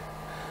way,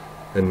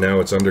 and now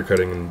it's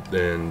undercutting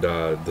and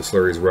the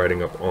slurry is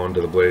riding up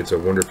onto the blade.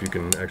 So I wonder if you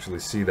can actually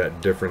see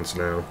that difference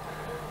now,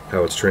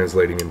 how it's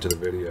translating into the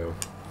video.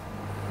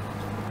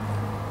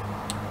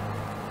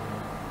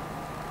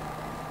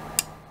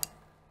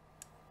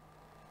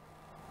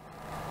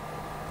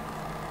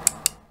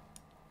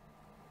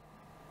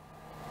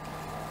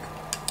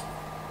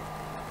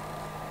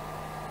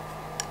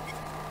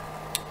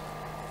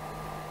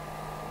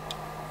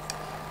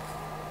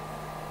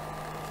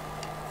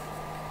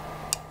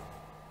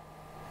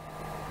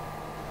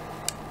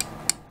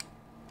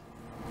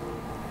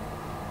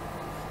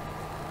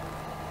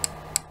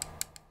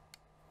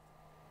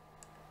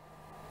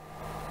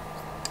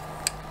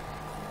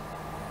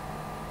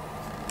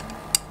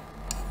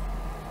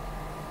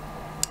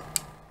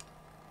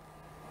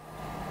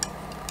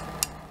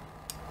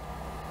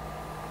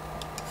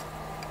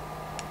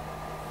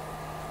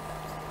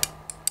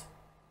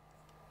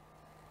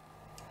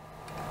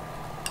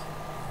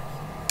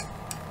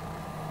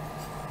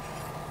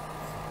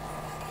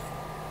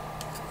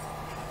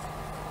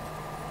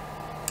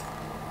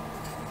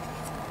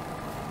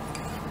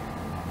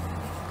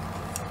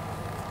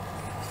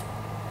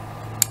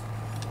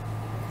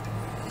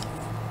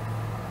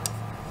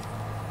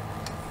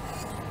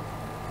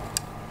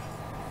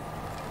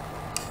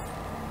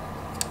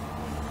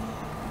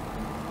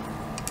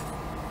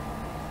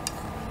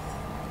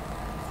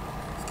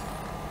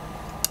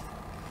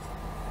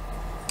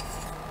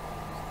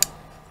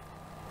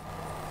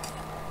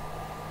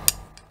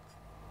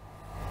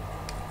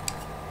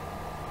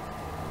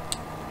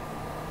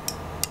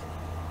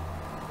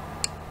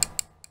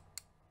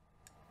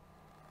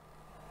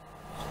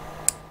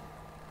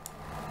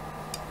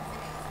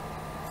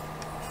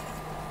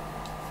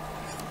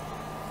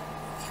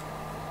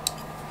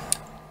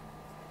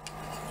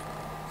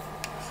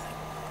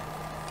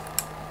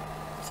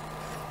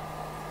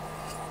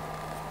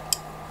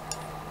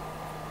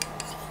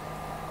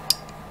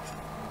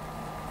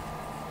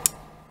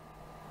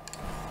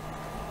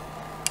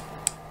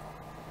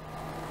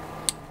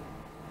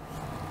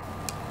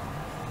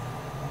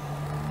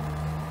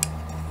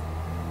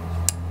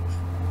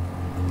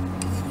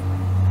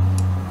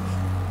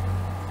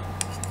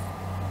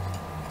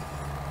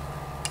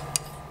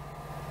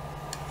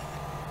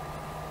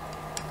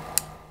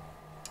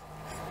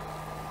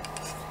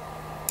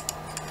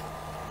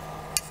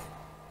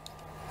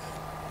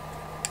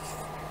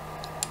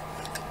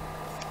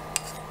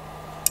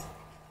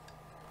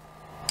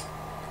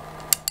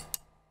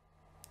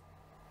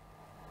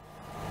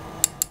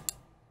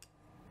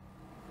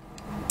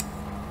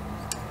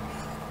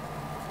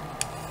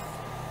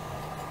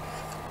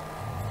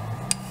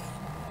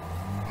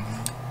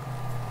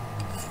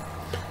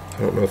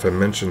 don't know if I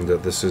mentioned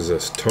that this is a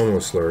Tomo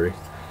slurry.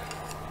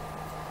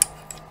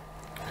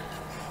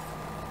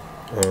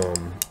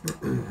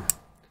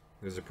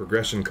 There's a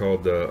progression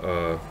called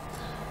the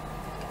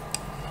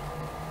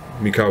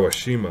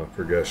Mikawashima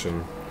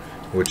progression,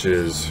 which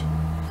is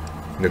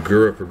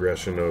Nagura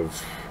progression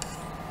of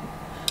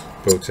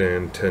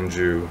Botan,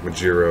 Tenju,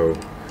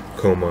 Majiro,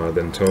 Koma,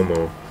 then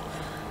Tomo,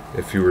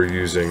 if you were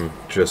using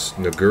just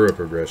Nagura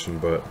progression.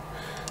 But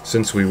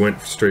since we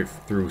went straight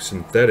through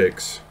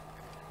synthetics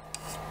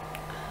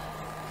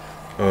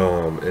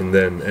and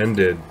then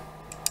ended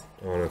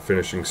on a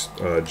finishing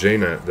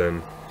jnat,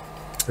 then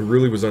it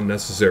really was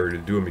unnecessary to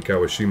do a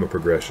Mikawashima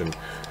progression,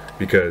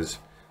 because,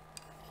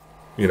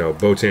 you know,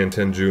 Botan,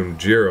 Tenju, and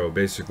Jiro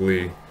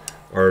basically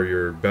are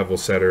your bevel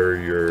setter,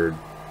 your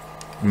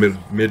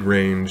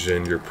mid-range,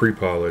 and your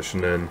pre-polish,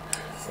 and then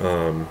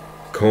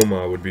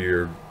Koma would be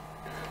your,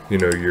 you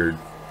know, your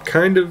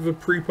kind of a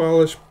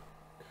pre-polish,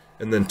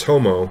 and then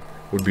Tomo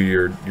would be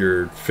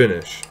your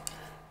finish.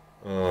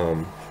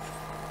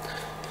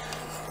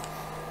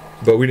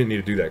 But we didn't need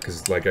to do that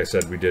because, like I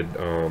said, we did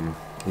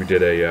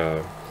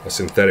a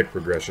synthetic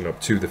progression up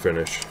to the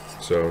finish.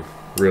 So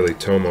really,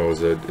 Tomo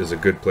is a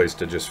good place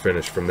to just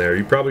finish from there.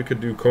 You probably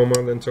could do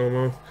Koma then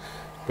Tomo,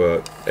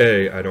 but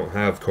I don't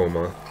have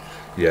Koma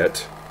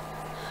yet,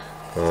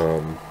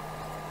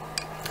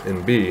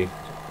 and B,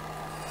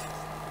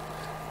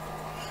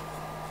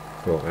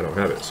 well, I don't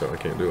have it, so I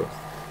can't do it.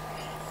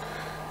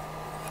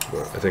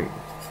 But I think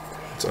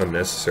it's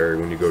unnecessary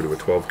when you go to a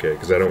 12K,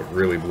 because I don't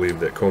really believe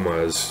that Koma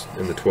is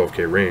in the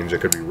 12K range. I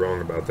could be wrong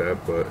about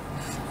that, but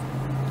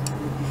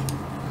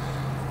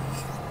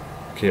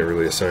you can't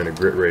really assign a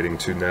grit rating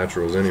to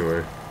naturals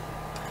anyway.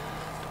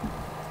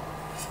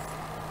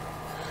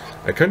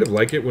 I kind of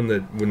like it when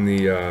the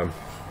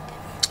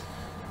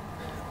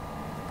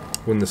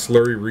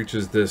slurry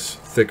reaches this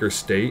thicker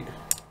state.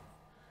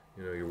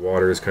 You know, your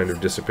water is kind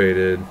of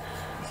dissipated.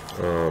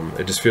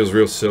 It just feels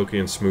real silky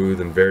and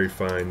smooth and very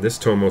fine. This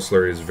Tomo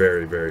slurry is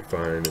very, very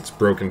fine. It's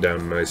broken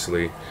down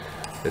nicely.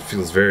 It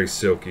feels very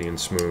silky and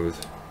smooth.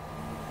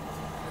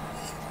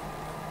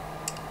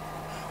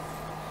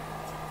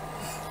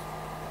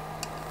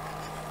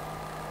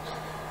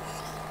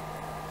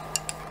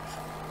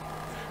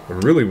 I'm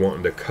really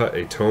wanting to cut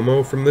a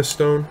Tomo from this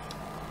stone.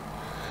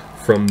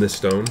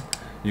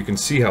 You can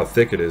see how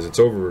thick it is. It's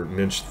over an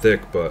inch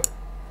thick, but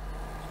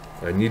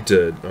I need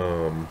to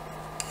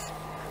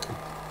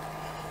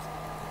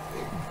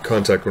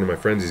contact one of my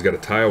friends. He's got a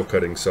tile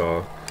cutting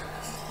saw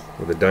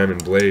with a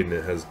diamond blade, and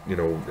it has, you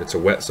know, it's a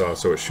wet saw,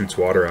 so it shoots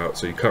water out.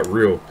 So you cut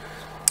real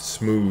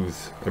smooth.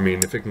 I mean,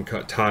 if it can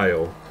cut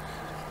tile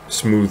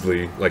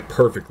smoothly, like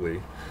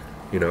perfectly,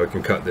 you know, it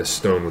can cut this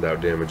stone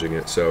without damaging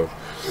it. So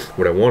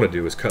what I want to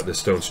do is cut this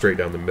stone straight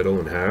down the middle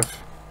in half,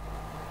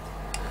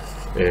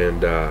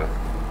 and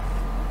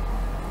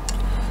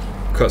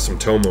cut some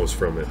Tomos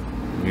from it,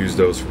 and use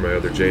those for my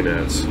other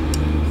jnats.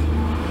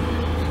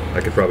 I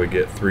could probably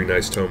get 3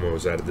 nice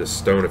Tomos out of this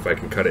stone if I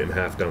can cut it in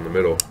half down the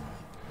middle.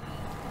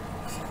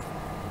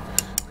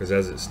 Because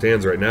as it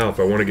stands right now, if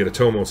I want to get a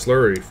Tomo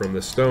slurry from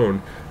this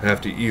stone, I have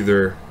to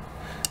either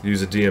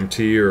use a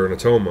DMT or an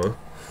Atoma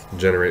and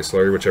generate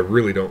slurry, which I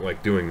really don't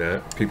like doing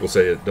that. People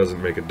say it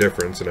doesn't make a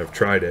difference, and I've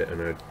tried it,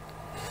 and I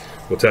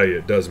will tell you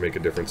it does make a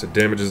difference. It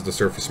damages the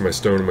surface of my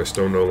stone, and my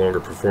stone no longer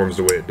performs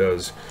the way it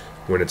does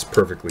when it's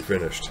perfectly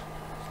finished.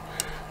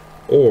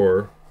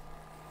 Or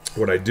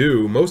what I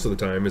do most of the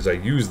time is I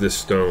use this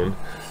stone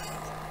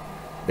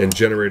and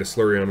generate a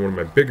slurry on one of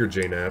my bigger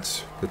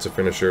jnats that's a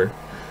finisher,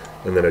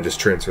 and then I just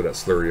transfer that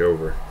slurry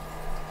over.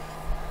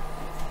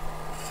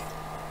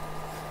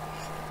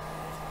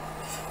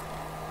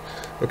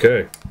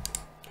 Okay,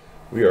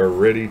 we are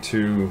ready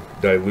to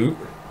dilute.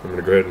 I'm going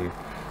to go ahead and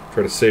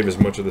try to save as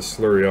much of the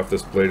slurry off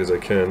this blade as I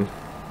can.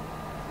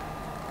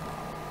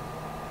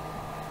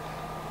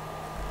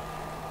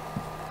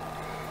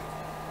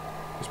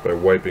 Just by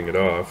wiping it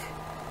off.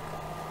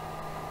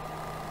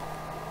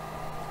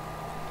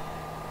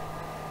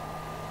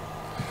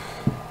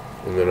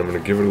 And then I'm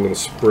going to give it a little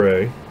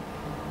spray.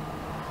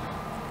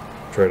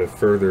 Try to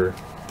further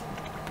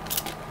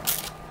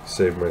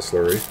save my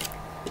slurry.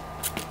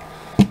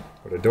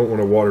 But I don't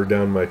want to water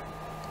down the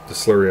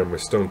slurry on my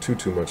stone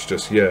too much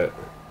just yet,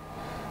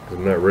 because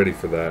I'm not ready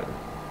for that.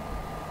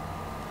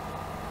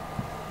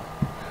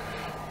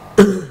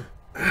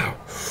 Ow!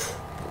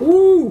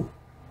 Woo!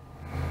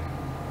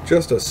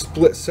 Just a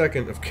split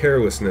second of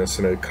carelessness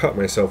and I cut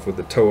myself with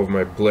the toe of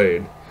my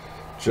blade.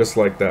 Just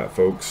like that,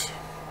 folks.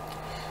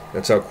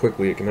 That's how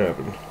quickly it can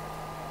happen.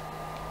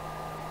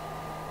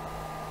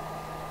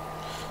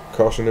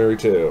 Cautionary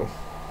tale.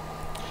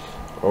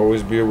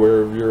 Always be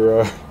aware of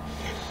your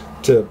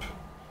tip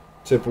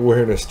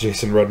awareness,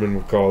 Jason Rudman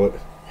would call it.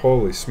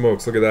 Holy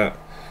smokes, look at that.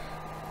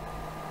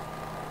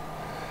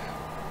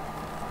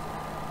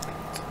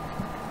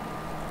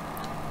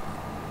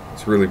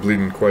 It's really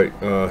bleeding quite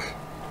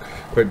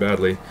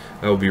badly.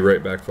 I will be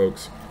right back,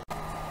 folks.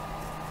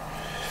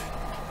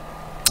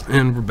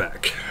 And we're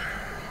back.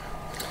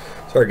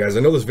 Sorry guys, I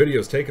know this video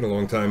is taking a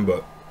long time,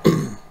 but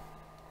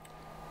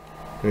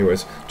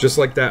Anyways, just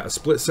like that, a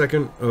split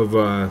second of,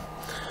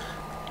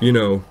 you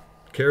know,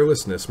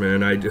 carelessness, man.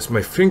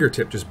 My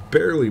fingertip just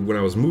barely, when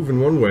I was moving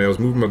one way, I was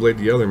moving my blade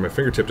the other, and my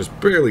fingertip just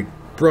barely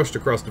brushed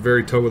across the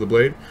very toe of the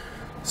blade,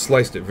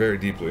 sliced it very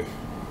deeply.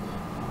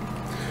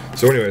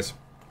 So anyways,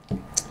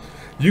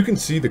 you can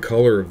see the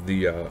color of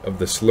the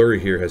slurry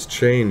here has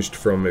changed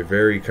from a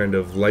very kind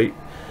of light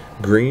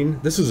green.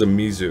 This is a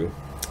mizu,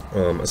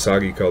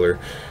 asagi color.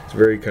 It's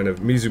very kind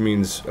of, mizu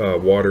means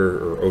water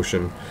or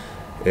ocean,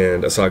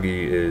 and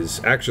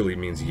asagi actually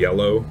means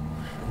yellow,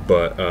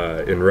 but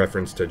in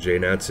reference to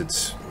jnats,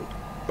 it's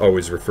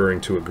always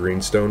referring to a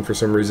green stone for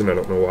some reason. I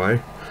don't know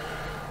why.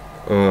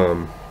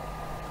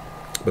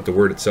 But the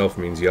word itself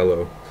means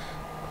yellow.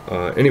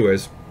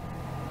 Anyways,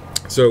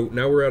 so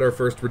now we're at our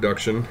first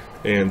reduction,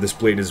 and this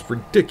blade is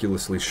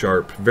ridiculously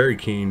sharp, very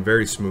keen,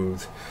 very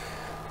smooth.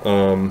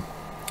 I'm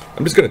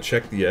just going to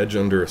check the edge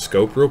under a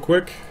scope real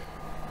quick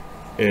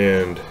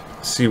and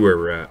see where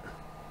we're at.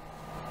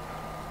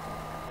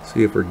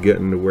 See if we're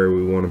getting to where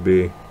we want to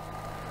be.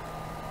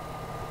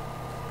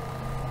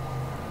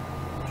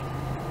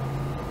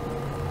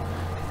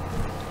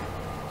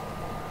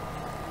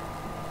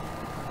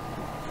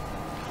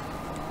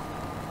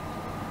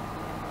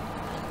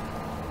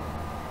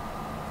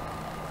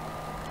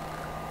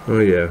 Oh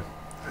yeah,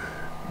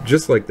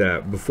 just like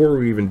that. Before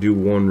we even do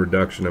one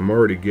reduction, I'm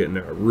already getting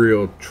a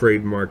real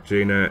trademark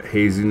jnat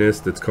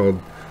haziness that's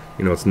called,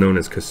 you know, it's known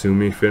as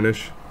Kasumi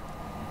finish.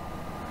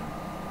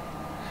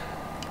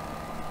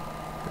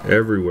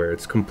 Everywhere.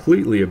 It's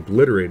completely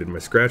obliterated my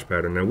scratch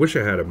pattern. I wish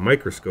I had a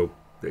microscope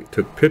that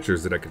took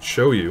pictures that I could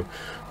show you,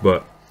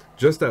 but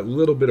just that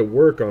little bit of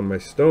work on my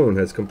stone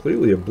has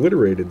completely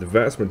obliterated the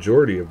vast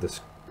majority of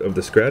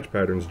the scratch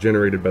patterns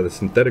generated by the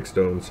synthetic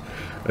stones.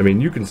 I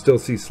mean, you can still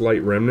see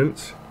slight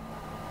remnants,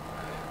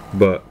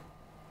 but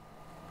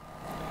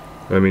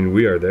I mean,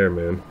 we are there,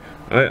 man.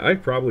 I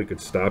probably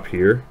could stop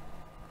here,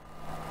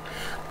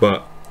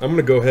 but I'm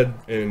gonna go ahead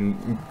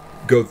and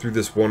go through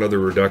this one other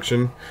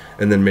reduction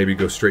and then maybe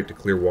go straight to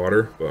clear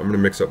water. But I'm gonna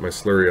mix up my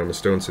slurry on the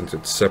stone since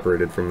it's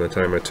separated from the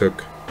time I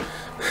took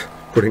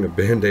putting a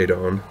band-aid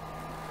on.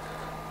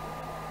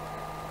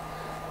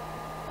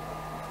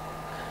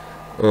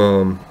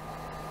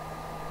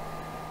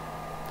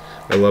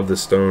 I love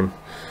this stone.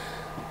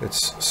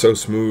 It's so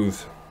smooth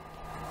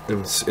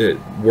and it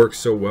works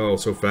so well,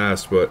 so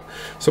fast. But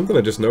something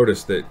I just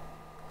noticed that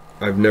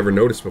I've never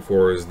noticed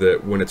before is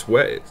that when it's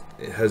wet,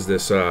 it has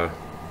this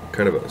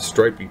kind of a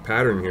stripy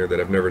pattern here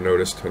that I've never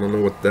noticed. I don't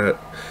know what that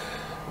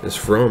is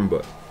from,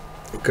 but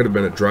it could have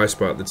been a dry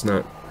spot that's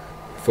not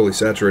fully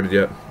saturated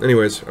yet.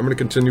 Anyways, I'm going to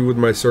continue with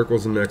my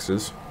circles and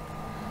X's.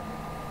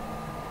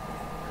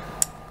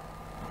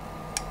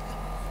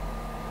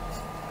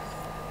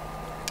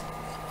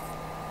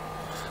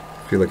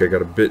 I feel like I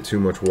got a bit too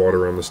much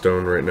water on the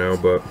stone right now,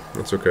 but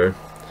that's okay.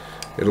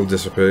 It'll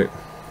dissipate.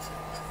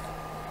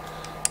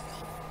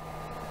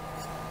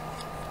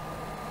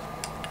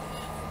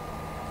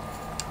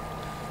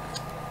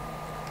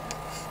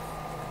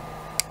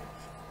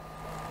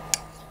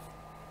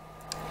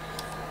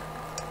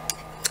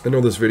 I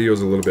know this video is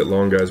a little bit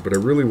long, guys, but I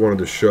really wanted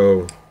to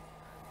show,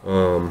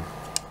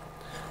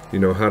 you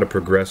know, how to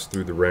progress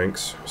through the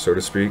ranks, so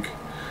to speak,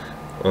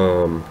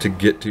 to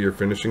get to your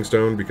finishing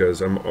stone,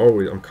 because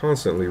I'm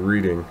constantly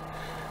reading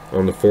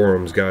on the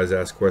forums. Guys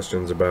ask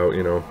questions about,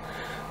 you know,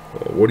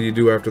 what do you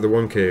do after the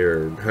 1K,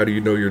 or how do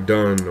you know you're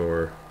done,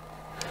 or,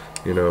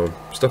 you know,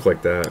 stuff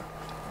like that.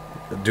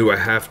 Do I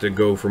have to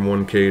go from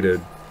 1K to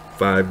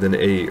 5 then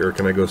 8, or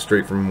can I go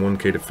straight from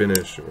 1K to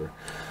finish, or,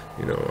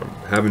 you know,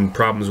 I'm having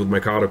problems with my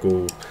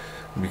caudicle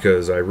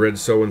because I read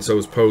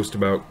so-and-so's post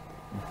about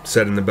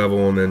setting the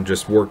bevel and then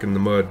just working the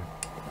mud.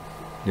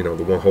 You know,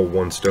 the whole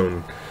one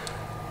stone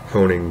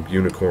honing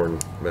unicorn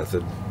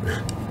method.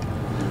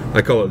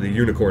 I call it the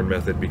unicorn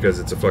method because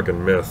it's a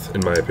fucking myth,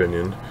 in my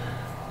opinion.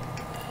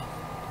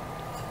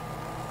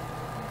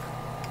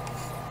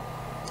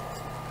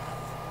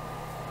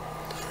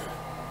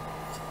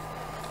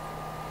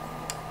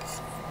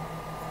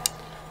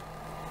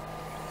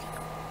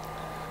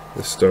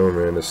 This stone,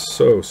 man, is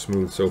so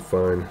smooth, so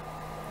fine.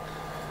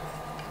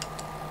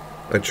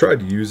 I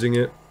tried using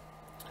it.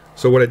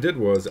 So what I did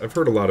was, I've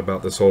heard a lot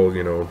about this whole,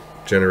 you know,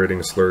 generating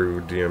a slurry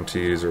with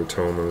DMTs or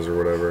tomas or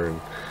whatever.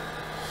 And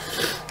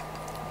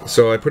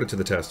so I put it to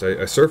the test.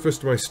 I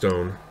surfaced my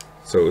stone,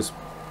 so it was,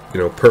 you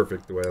know,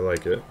 perfect the way I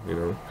like it, you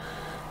know.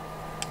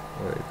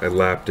 I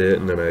lapped it,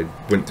 and then I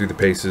went through the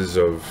paces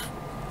of,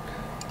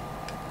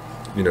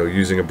 you know,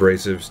 using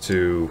abrasives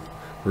to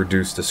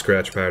reduce the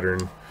scratch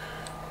pattern.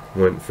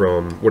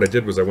 What I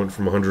did was I went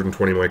from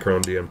 120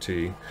 micron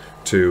DMT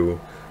to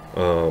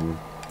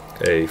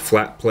a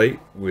flat plate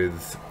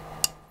with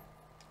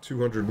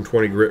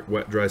 220 grit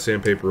wet dry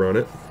sandpaper on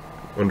it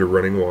under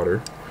running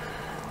water,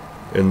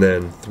 and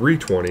then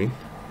 320,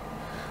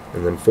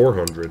 and then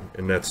 400,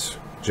 and that's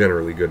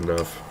generally good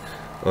enough.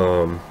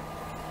 And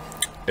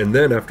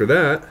then after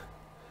that,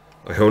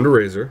 I honed a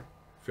razor,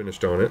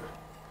 finished on it,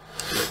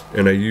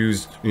 and I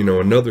used, you know,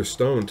 another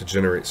stone to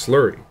generate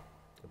slurry,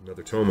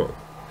 another tomo.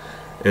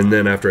 And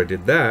then after I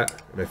did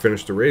that, and I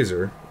finished the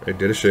razor, I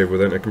did a shave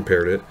with it and I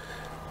compared it.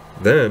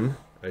 Then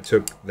I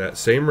took that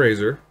same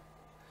razor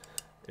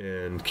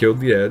and killed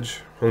the edge,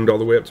 honed all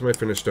the way up to my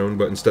finish stone,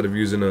 but instead of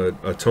using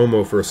a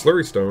Tomo for a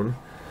slurry stone,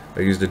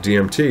 I used a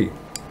DMT.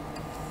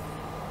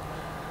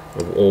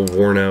 An old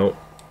worn out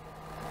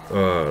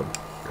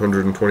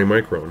 120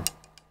 micron.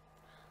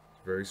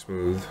 Very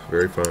smooth,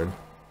 very fine.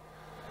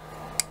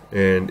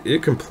 And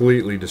it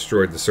completely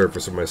destroyed the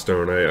surface of my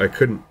stone. I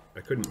couldn't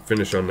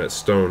finish on that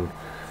stone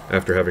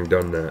after having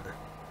done that.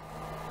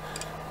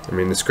 I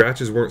mean, the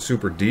scratches weren't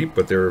super deep,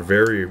 but they were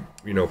very,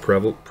 you know,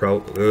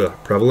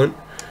 prevalent,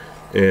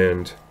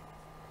 and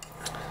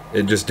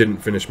it just didn't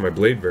finish my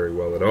blade very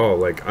well at all.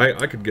 Like,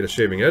 I could get a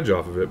shaving edge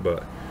off of it,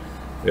 but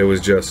it was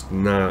just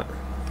not,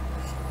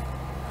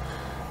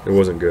 it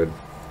wasn't good.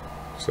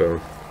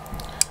 So,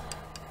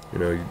 you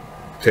know, you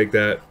take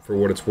that for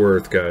what it's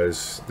worth,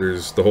 guys.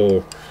 There's the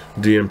whole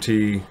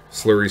DMT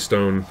slurry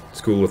stone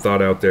school of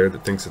thought out there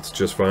that thinks it's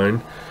just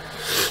fine.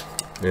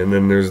 And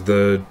then there's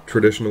the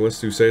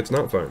traditionalists who say it's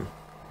not fine.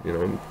 You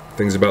know,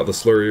 things about the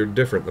slurry are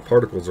different. The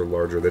particles are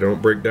larger. They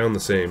don't break down the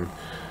same.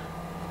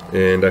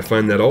 And I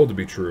find that all to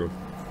be true.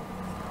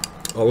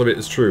 All of it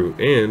is true.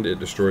 And it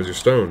destroys your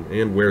stone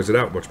and wears it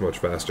out much, much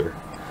faster.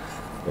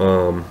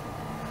 You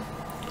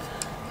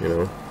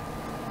know,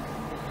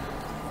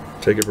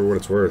 take it for what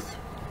it's worth.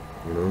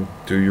 You know,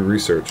 do your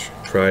research.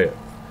 Try it.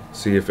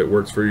 See if it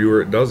works for you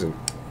or it doesn't.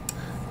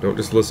 Don't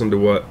just listen to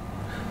what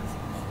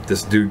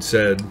this dude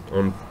said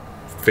on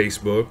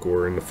Facebook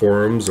or in the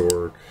forums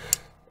or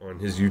on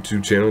his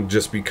YouTube channel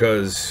just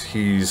because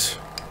he's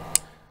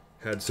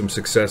had some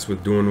success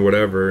with doing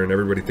whatever and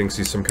everybody thinks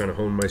he's some kind of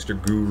Honemeister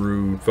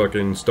guru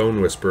fucking stone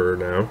whisperer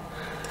now.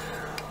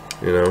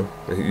 You know,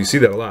 you see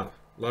that a lot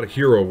of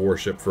hero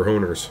worship for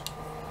honers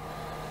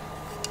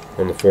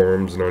on the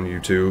forums and on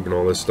YouTube and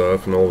all this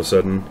stuff, and all of a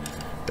sudden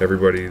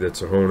everybody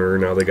that's a honer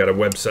now, they got a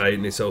website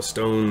and they sell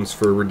stones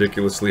for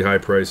ridiculously high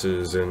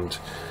prices and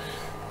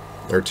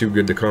are too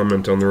good to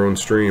comment on their own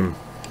stream.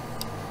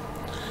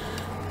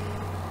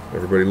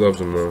 Everybody loves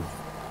them though.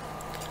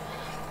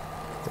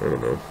 I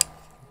don't know.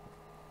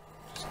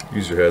 Just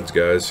use your heads,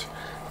 guys.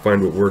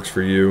 Find what works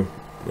for you.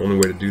 The only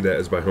way to do that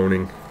is by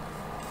honing.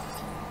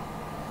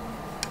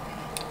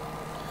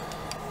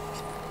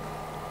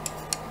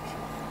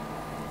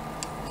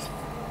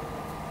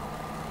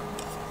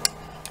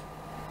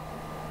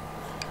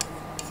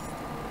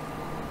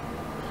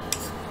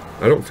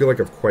 I don't feel like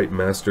I've quite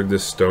mastered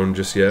this stone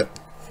just yet.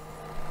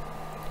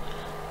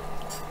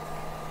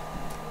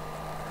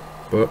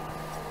 But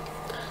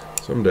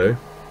someday.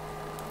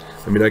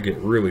 I mean, I get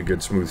really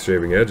good smooth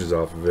shaving edges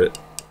off of it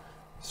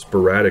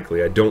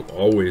sporadically. I'm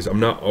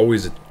not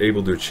always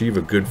able to achieve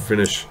a good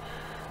finish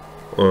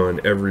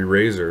on every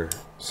razor,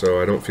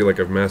 so I don't feel like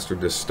I've mastered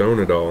this stone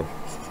at all.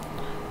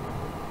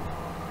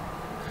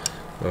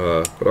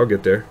 But I'll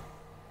get there.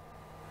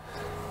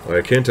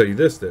 I can tell you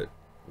this, that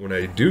when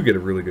I do get a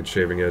really good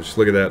shaving edge,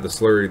 look at that, the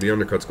slurry, the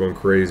undercut's going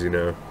crazy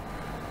now.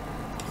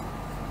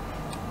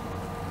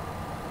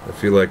 I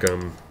feel like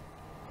I'm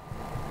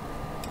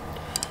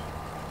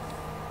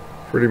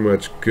pretty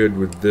much good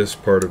with this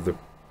part of the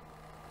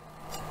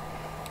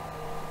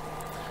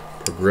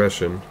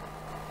progression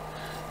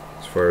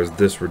as far as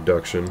this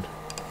reduction.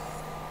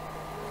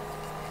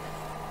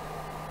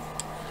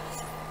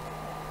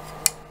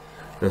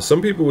 Now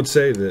some people would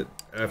say that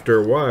after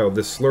a while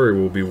this slurry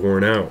will be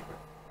worn out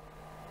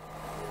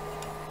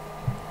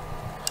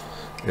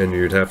and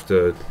you'd have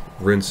to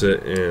rinse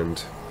it and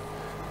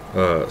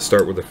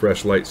start with a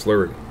fresh light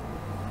slurry.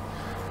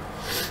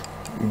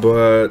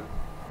 But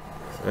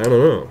I don't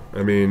know.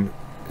 I mean,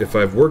 if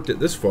I've worked it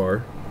this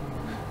far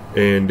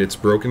and it's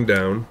broken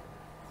down,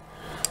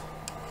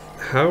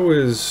 how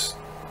is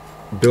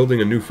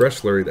building a new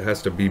fresh slurry that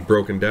has to be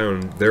broken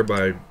down,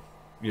 thereby,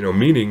 you know,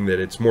 meaning that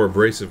it's more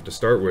abrasive to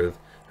start with,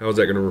 how is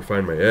that going to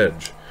refine my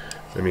edge?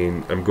 I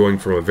mean, I'm going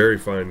from a very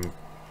fine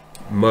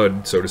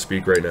mud, so to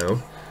speak, right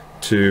now,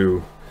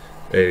 to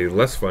a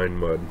less fine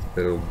mud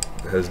that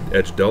has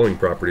edge dulling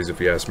properties, if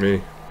you ask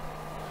me.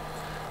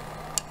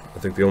 I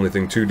think the only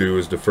thing to do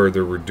is to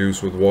further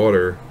reduce with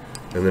water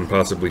and then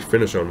possibly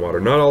finish on water.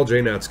 Not all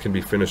jnats can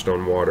be finished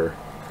on water.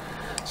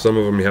 Some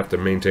of them you have to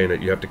maintain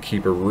it. You have to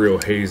keep a real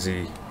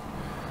hazy,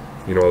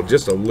 you know,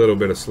 just a little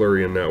bit of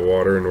slurry in that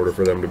water in order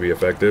for them to be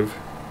effective.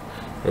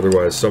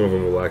 Otherwise, some of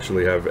them will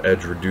actually have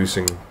edge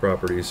reducing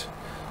properties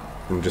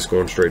from just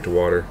going straight to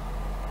water.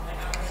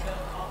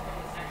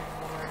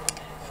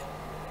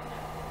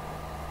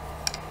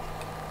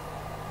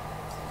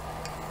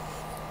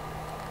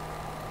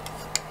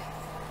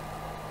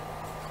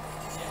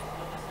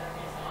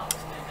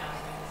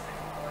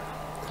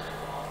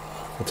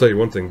 I'll tell you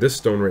one thing, this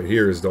stone right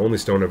here is the only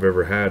stone I've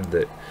ever had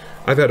that...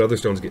 I've had other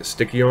stones get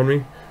sticky on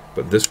me,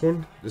 but this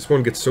one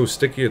gets so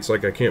sticky it's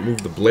like I can't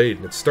move the blade,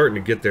 and it's starting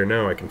to get there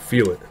now. I can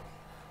feel it.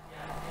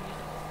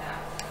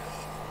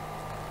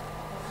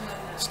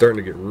 It's starting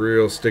to get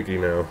real sticky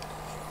now.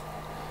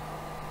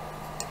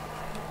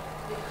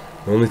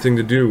 The only thing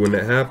to do when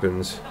that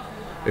happens,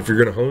 if you're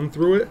going to hone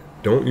through it,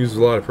 don't use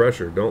a lot of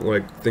pressure. Don't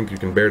like think you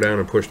can bear down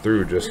and push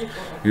through. Just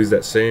use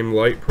that same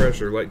light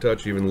pressure, light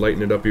touch, even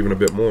lighten it up even a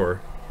bit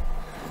more,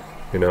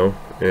 you know,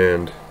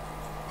 and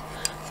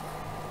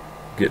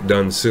get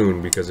done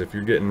soon, because if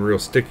you're getting real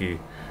sticky,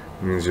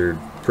 it means you're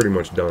pretty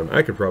much done.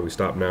 I could probably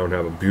stop now and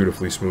have a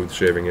beautifully smooth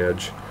shaving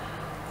edge.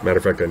 Matter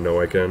of fact, I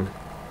know I can.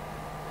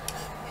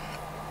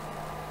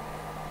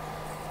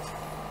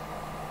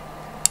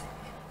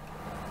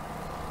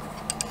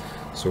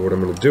 So what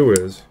I'm going to do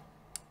is,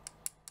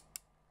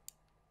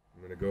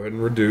 I'm going to go ahead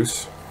and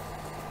reduce.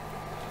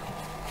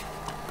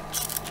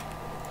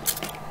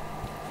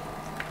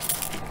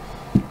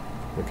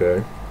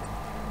 Okay.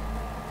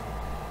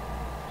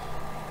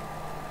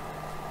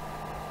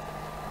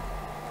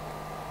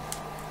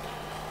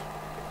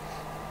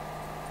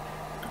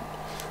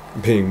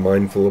 Being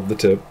mindful of the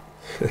tip.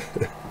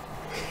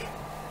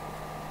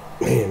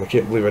 Man, I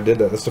can't believe I did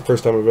that. That's the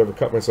first time I've ever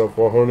cut myself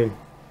while honing.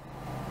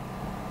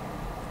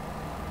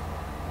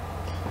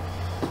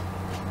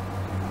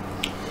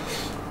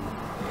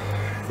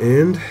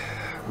 And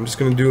I'm just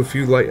going to do a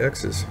few light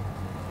X's.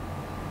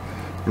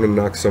 I'm going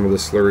to knock some of the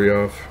slurry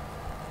off.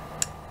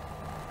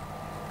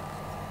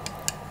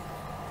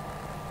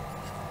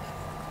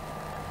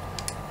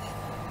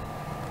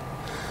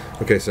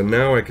 Okay, so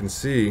now I can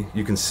see,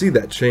 you can see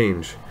that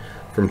change.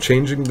 From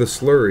changing the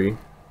slurry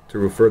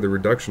to a further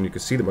reduction, you can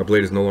see that my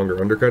blade is no longer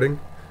undercutting.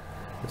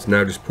 It's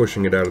now just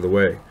pushing it out of the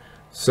way.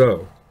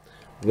 So,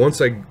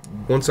 once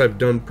I've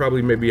done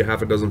probably maybe a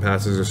half a dozen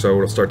passes or so,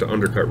 it'll start to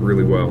undercut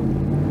really well.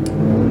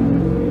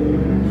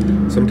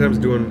 Sometimes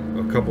doing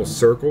a couple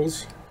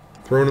circles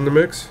thrown in the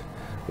mix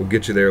will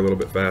get you there a little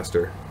bit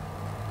faster.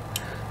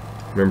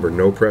 Remember,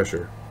 no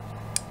pressure.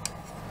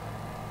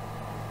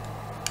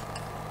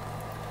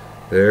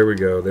 There we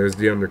go, there's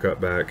the undercut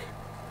back.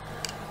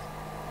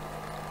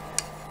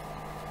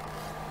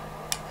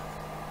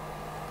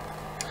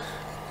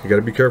 You got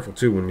to be careful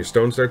too. When your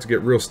stone starts to get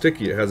real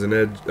sticky, it has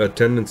a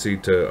tendency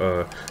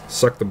to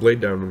suck the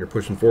blade down when you're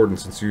pushing forward, and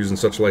since you're using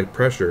such light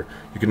pressure,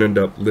 you can end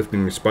up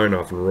lifting your spine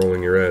off and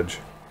rolling your edge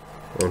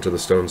onto the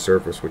stone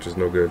surface, which is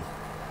no good.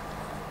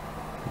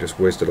 You just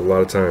wasted a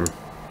lot of time.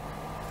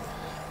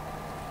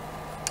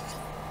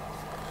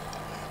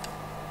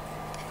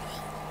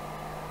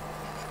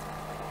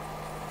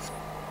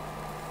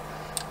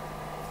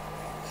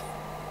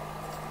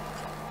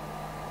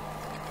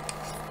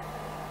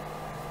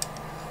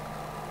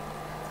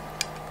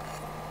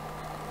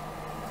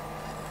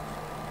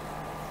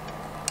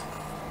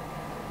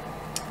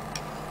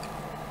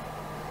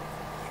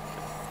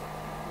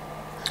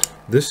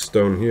 This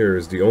stone here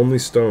is the only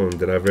stone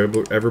that I've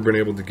ever been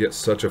able to get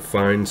such a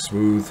fine,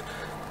 smooth,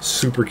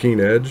 super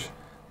keen edge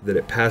that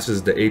it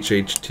passes the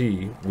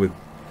HHT with,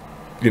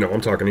 you know,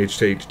 I'm talking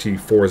HHT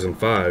 4s and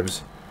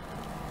 5s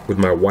with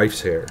my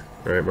wife's hair.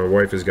 Alright, my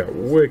wife has got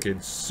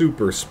wicked,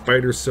 super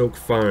spider silk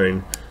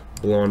fine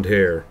blonde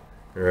hair.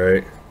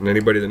 Alright, and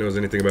anybody that knows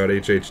anything about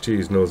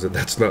HHTs knows that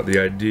that's not the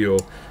ideal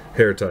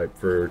hair type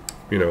for,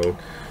 you know,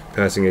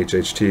 passing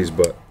HHTs,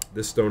 but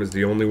this stone is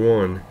the only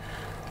one.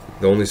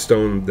 The only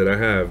stone that I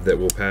have that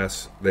will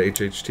pass the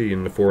HHT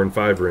in the 4 and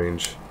 5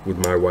 range with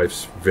my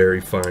wife's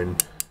very fine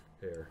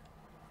hair.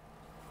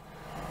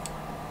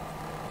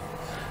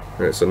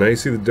 Alright, so now you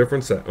see the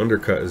difference? That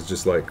undercut is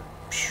just like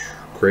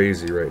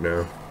crazy right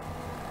now.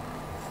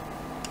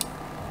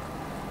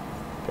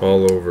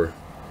 All over.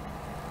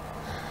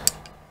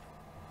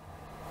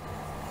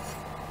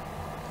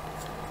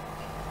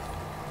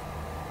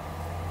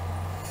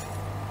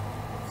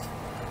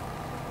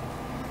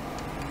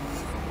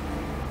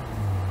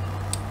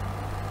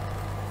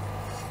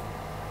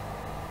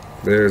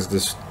 There's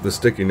the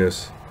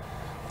stickiness.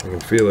 I can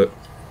feel it.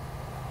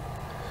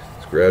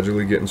 It's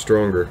gradually getting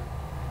stronger.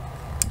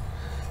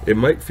 It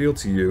might feel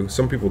to you,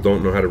 some people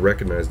don't know how to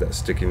recognize that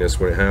stickiness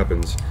when it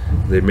happens.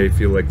 They may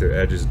feel like their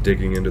edge is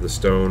digging into the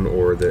stone,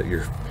 or that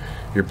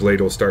your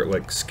blade will start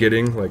like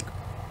skidding, like,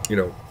 you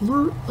know,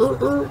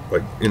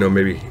 like, you know,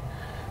 maybe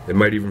it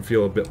might even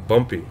feel a bit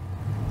bumpy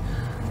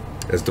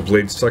as the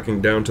blade's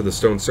sucking down to the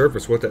stone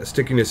surface. What that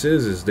stickiness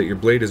is that your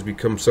blade has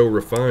become so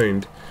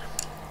refined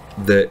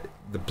that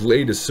the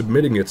blade is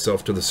submitting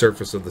itself to the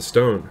surface of the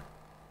stone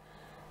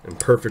and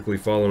perfectly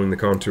following the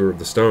contour of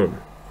the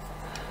stone.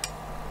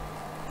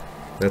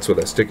 That's what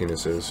that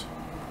stickiness is.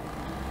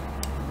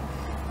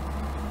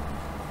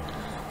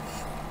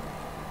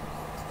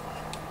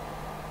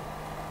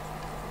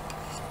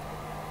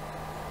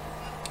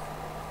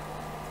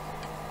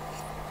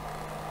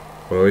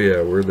 Oh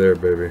yeah, we're there,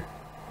 baby.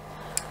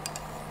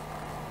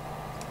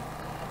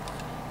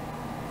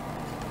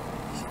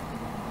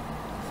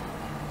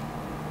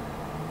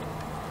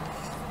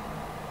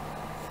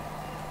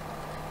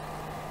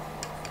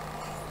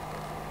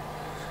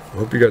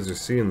 I hope you guys are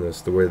seeing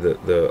this, the way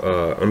that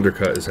the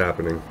undercut is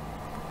happening.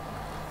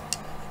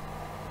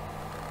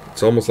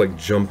 It's almost like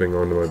jumping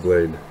onto my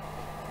blade.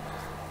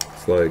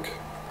 It's like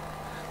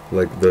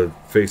the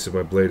face of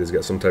my blade has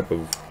got some type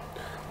of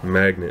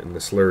magnet and the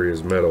slurry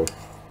is metal.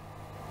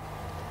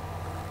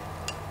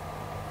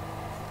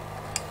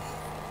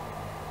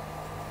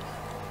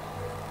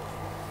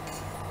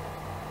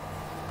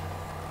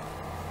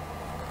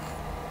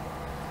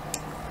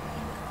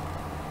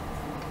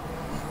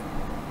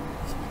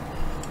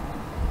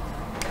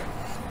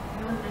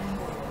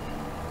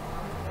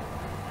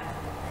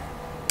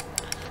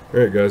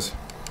 Alright guys,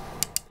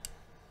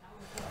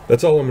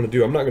 that's all I'm going to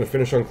do. I'm not going to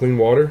finish on clean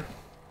water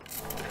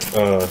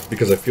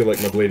because I feel like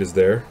my blade is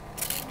there.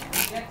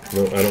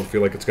 No, I don't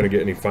feel like it's going to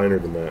get any finer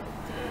than that.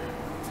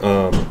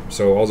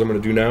 So all I'm going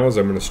to do now is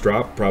I'm going to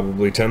strop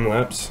probably 10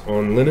 laps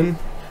on linen,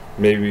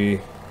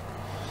 maybe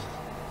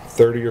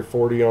 30 or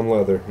 40 on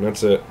leather, and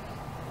that's it.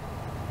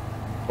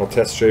 I'll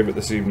test shave it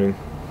this evening.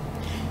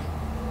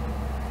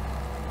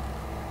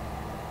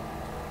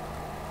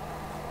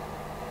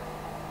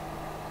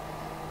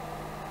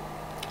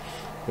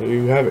 There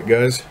you have it,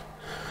 guys.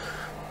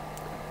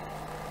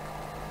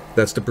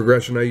 That's the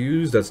progression I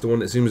use. That's the one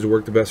that seems to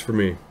work the best for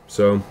me.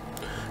 So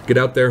get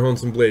out there, hone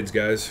some blades,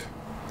 guys.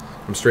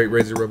 I'm Straight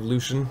Razor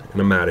Revolution,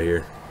 and I'm out of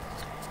here.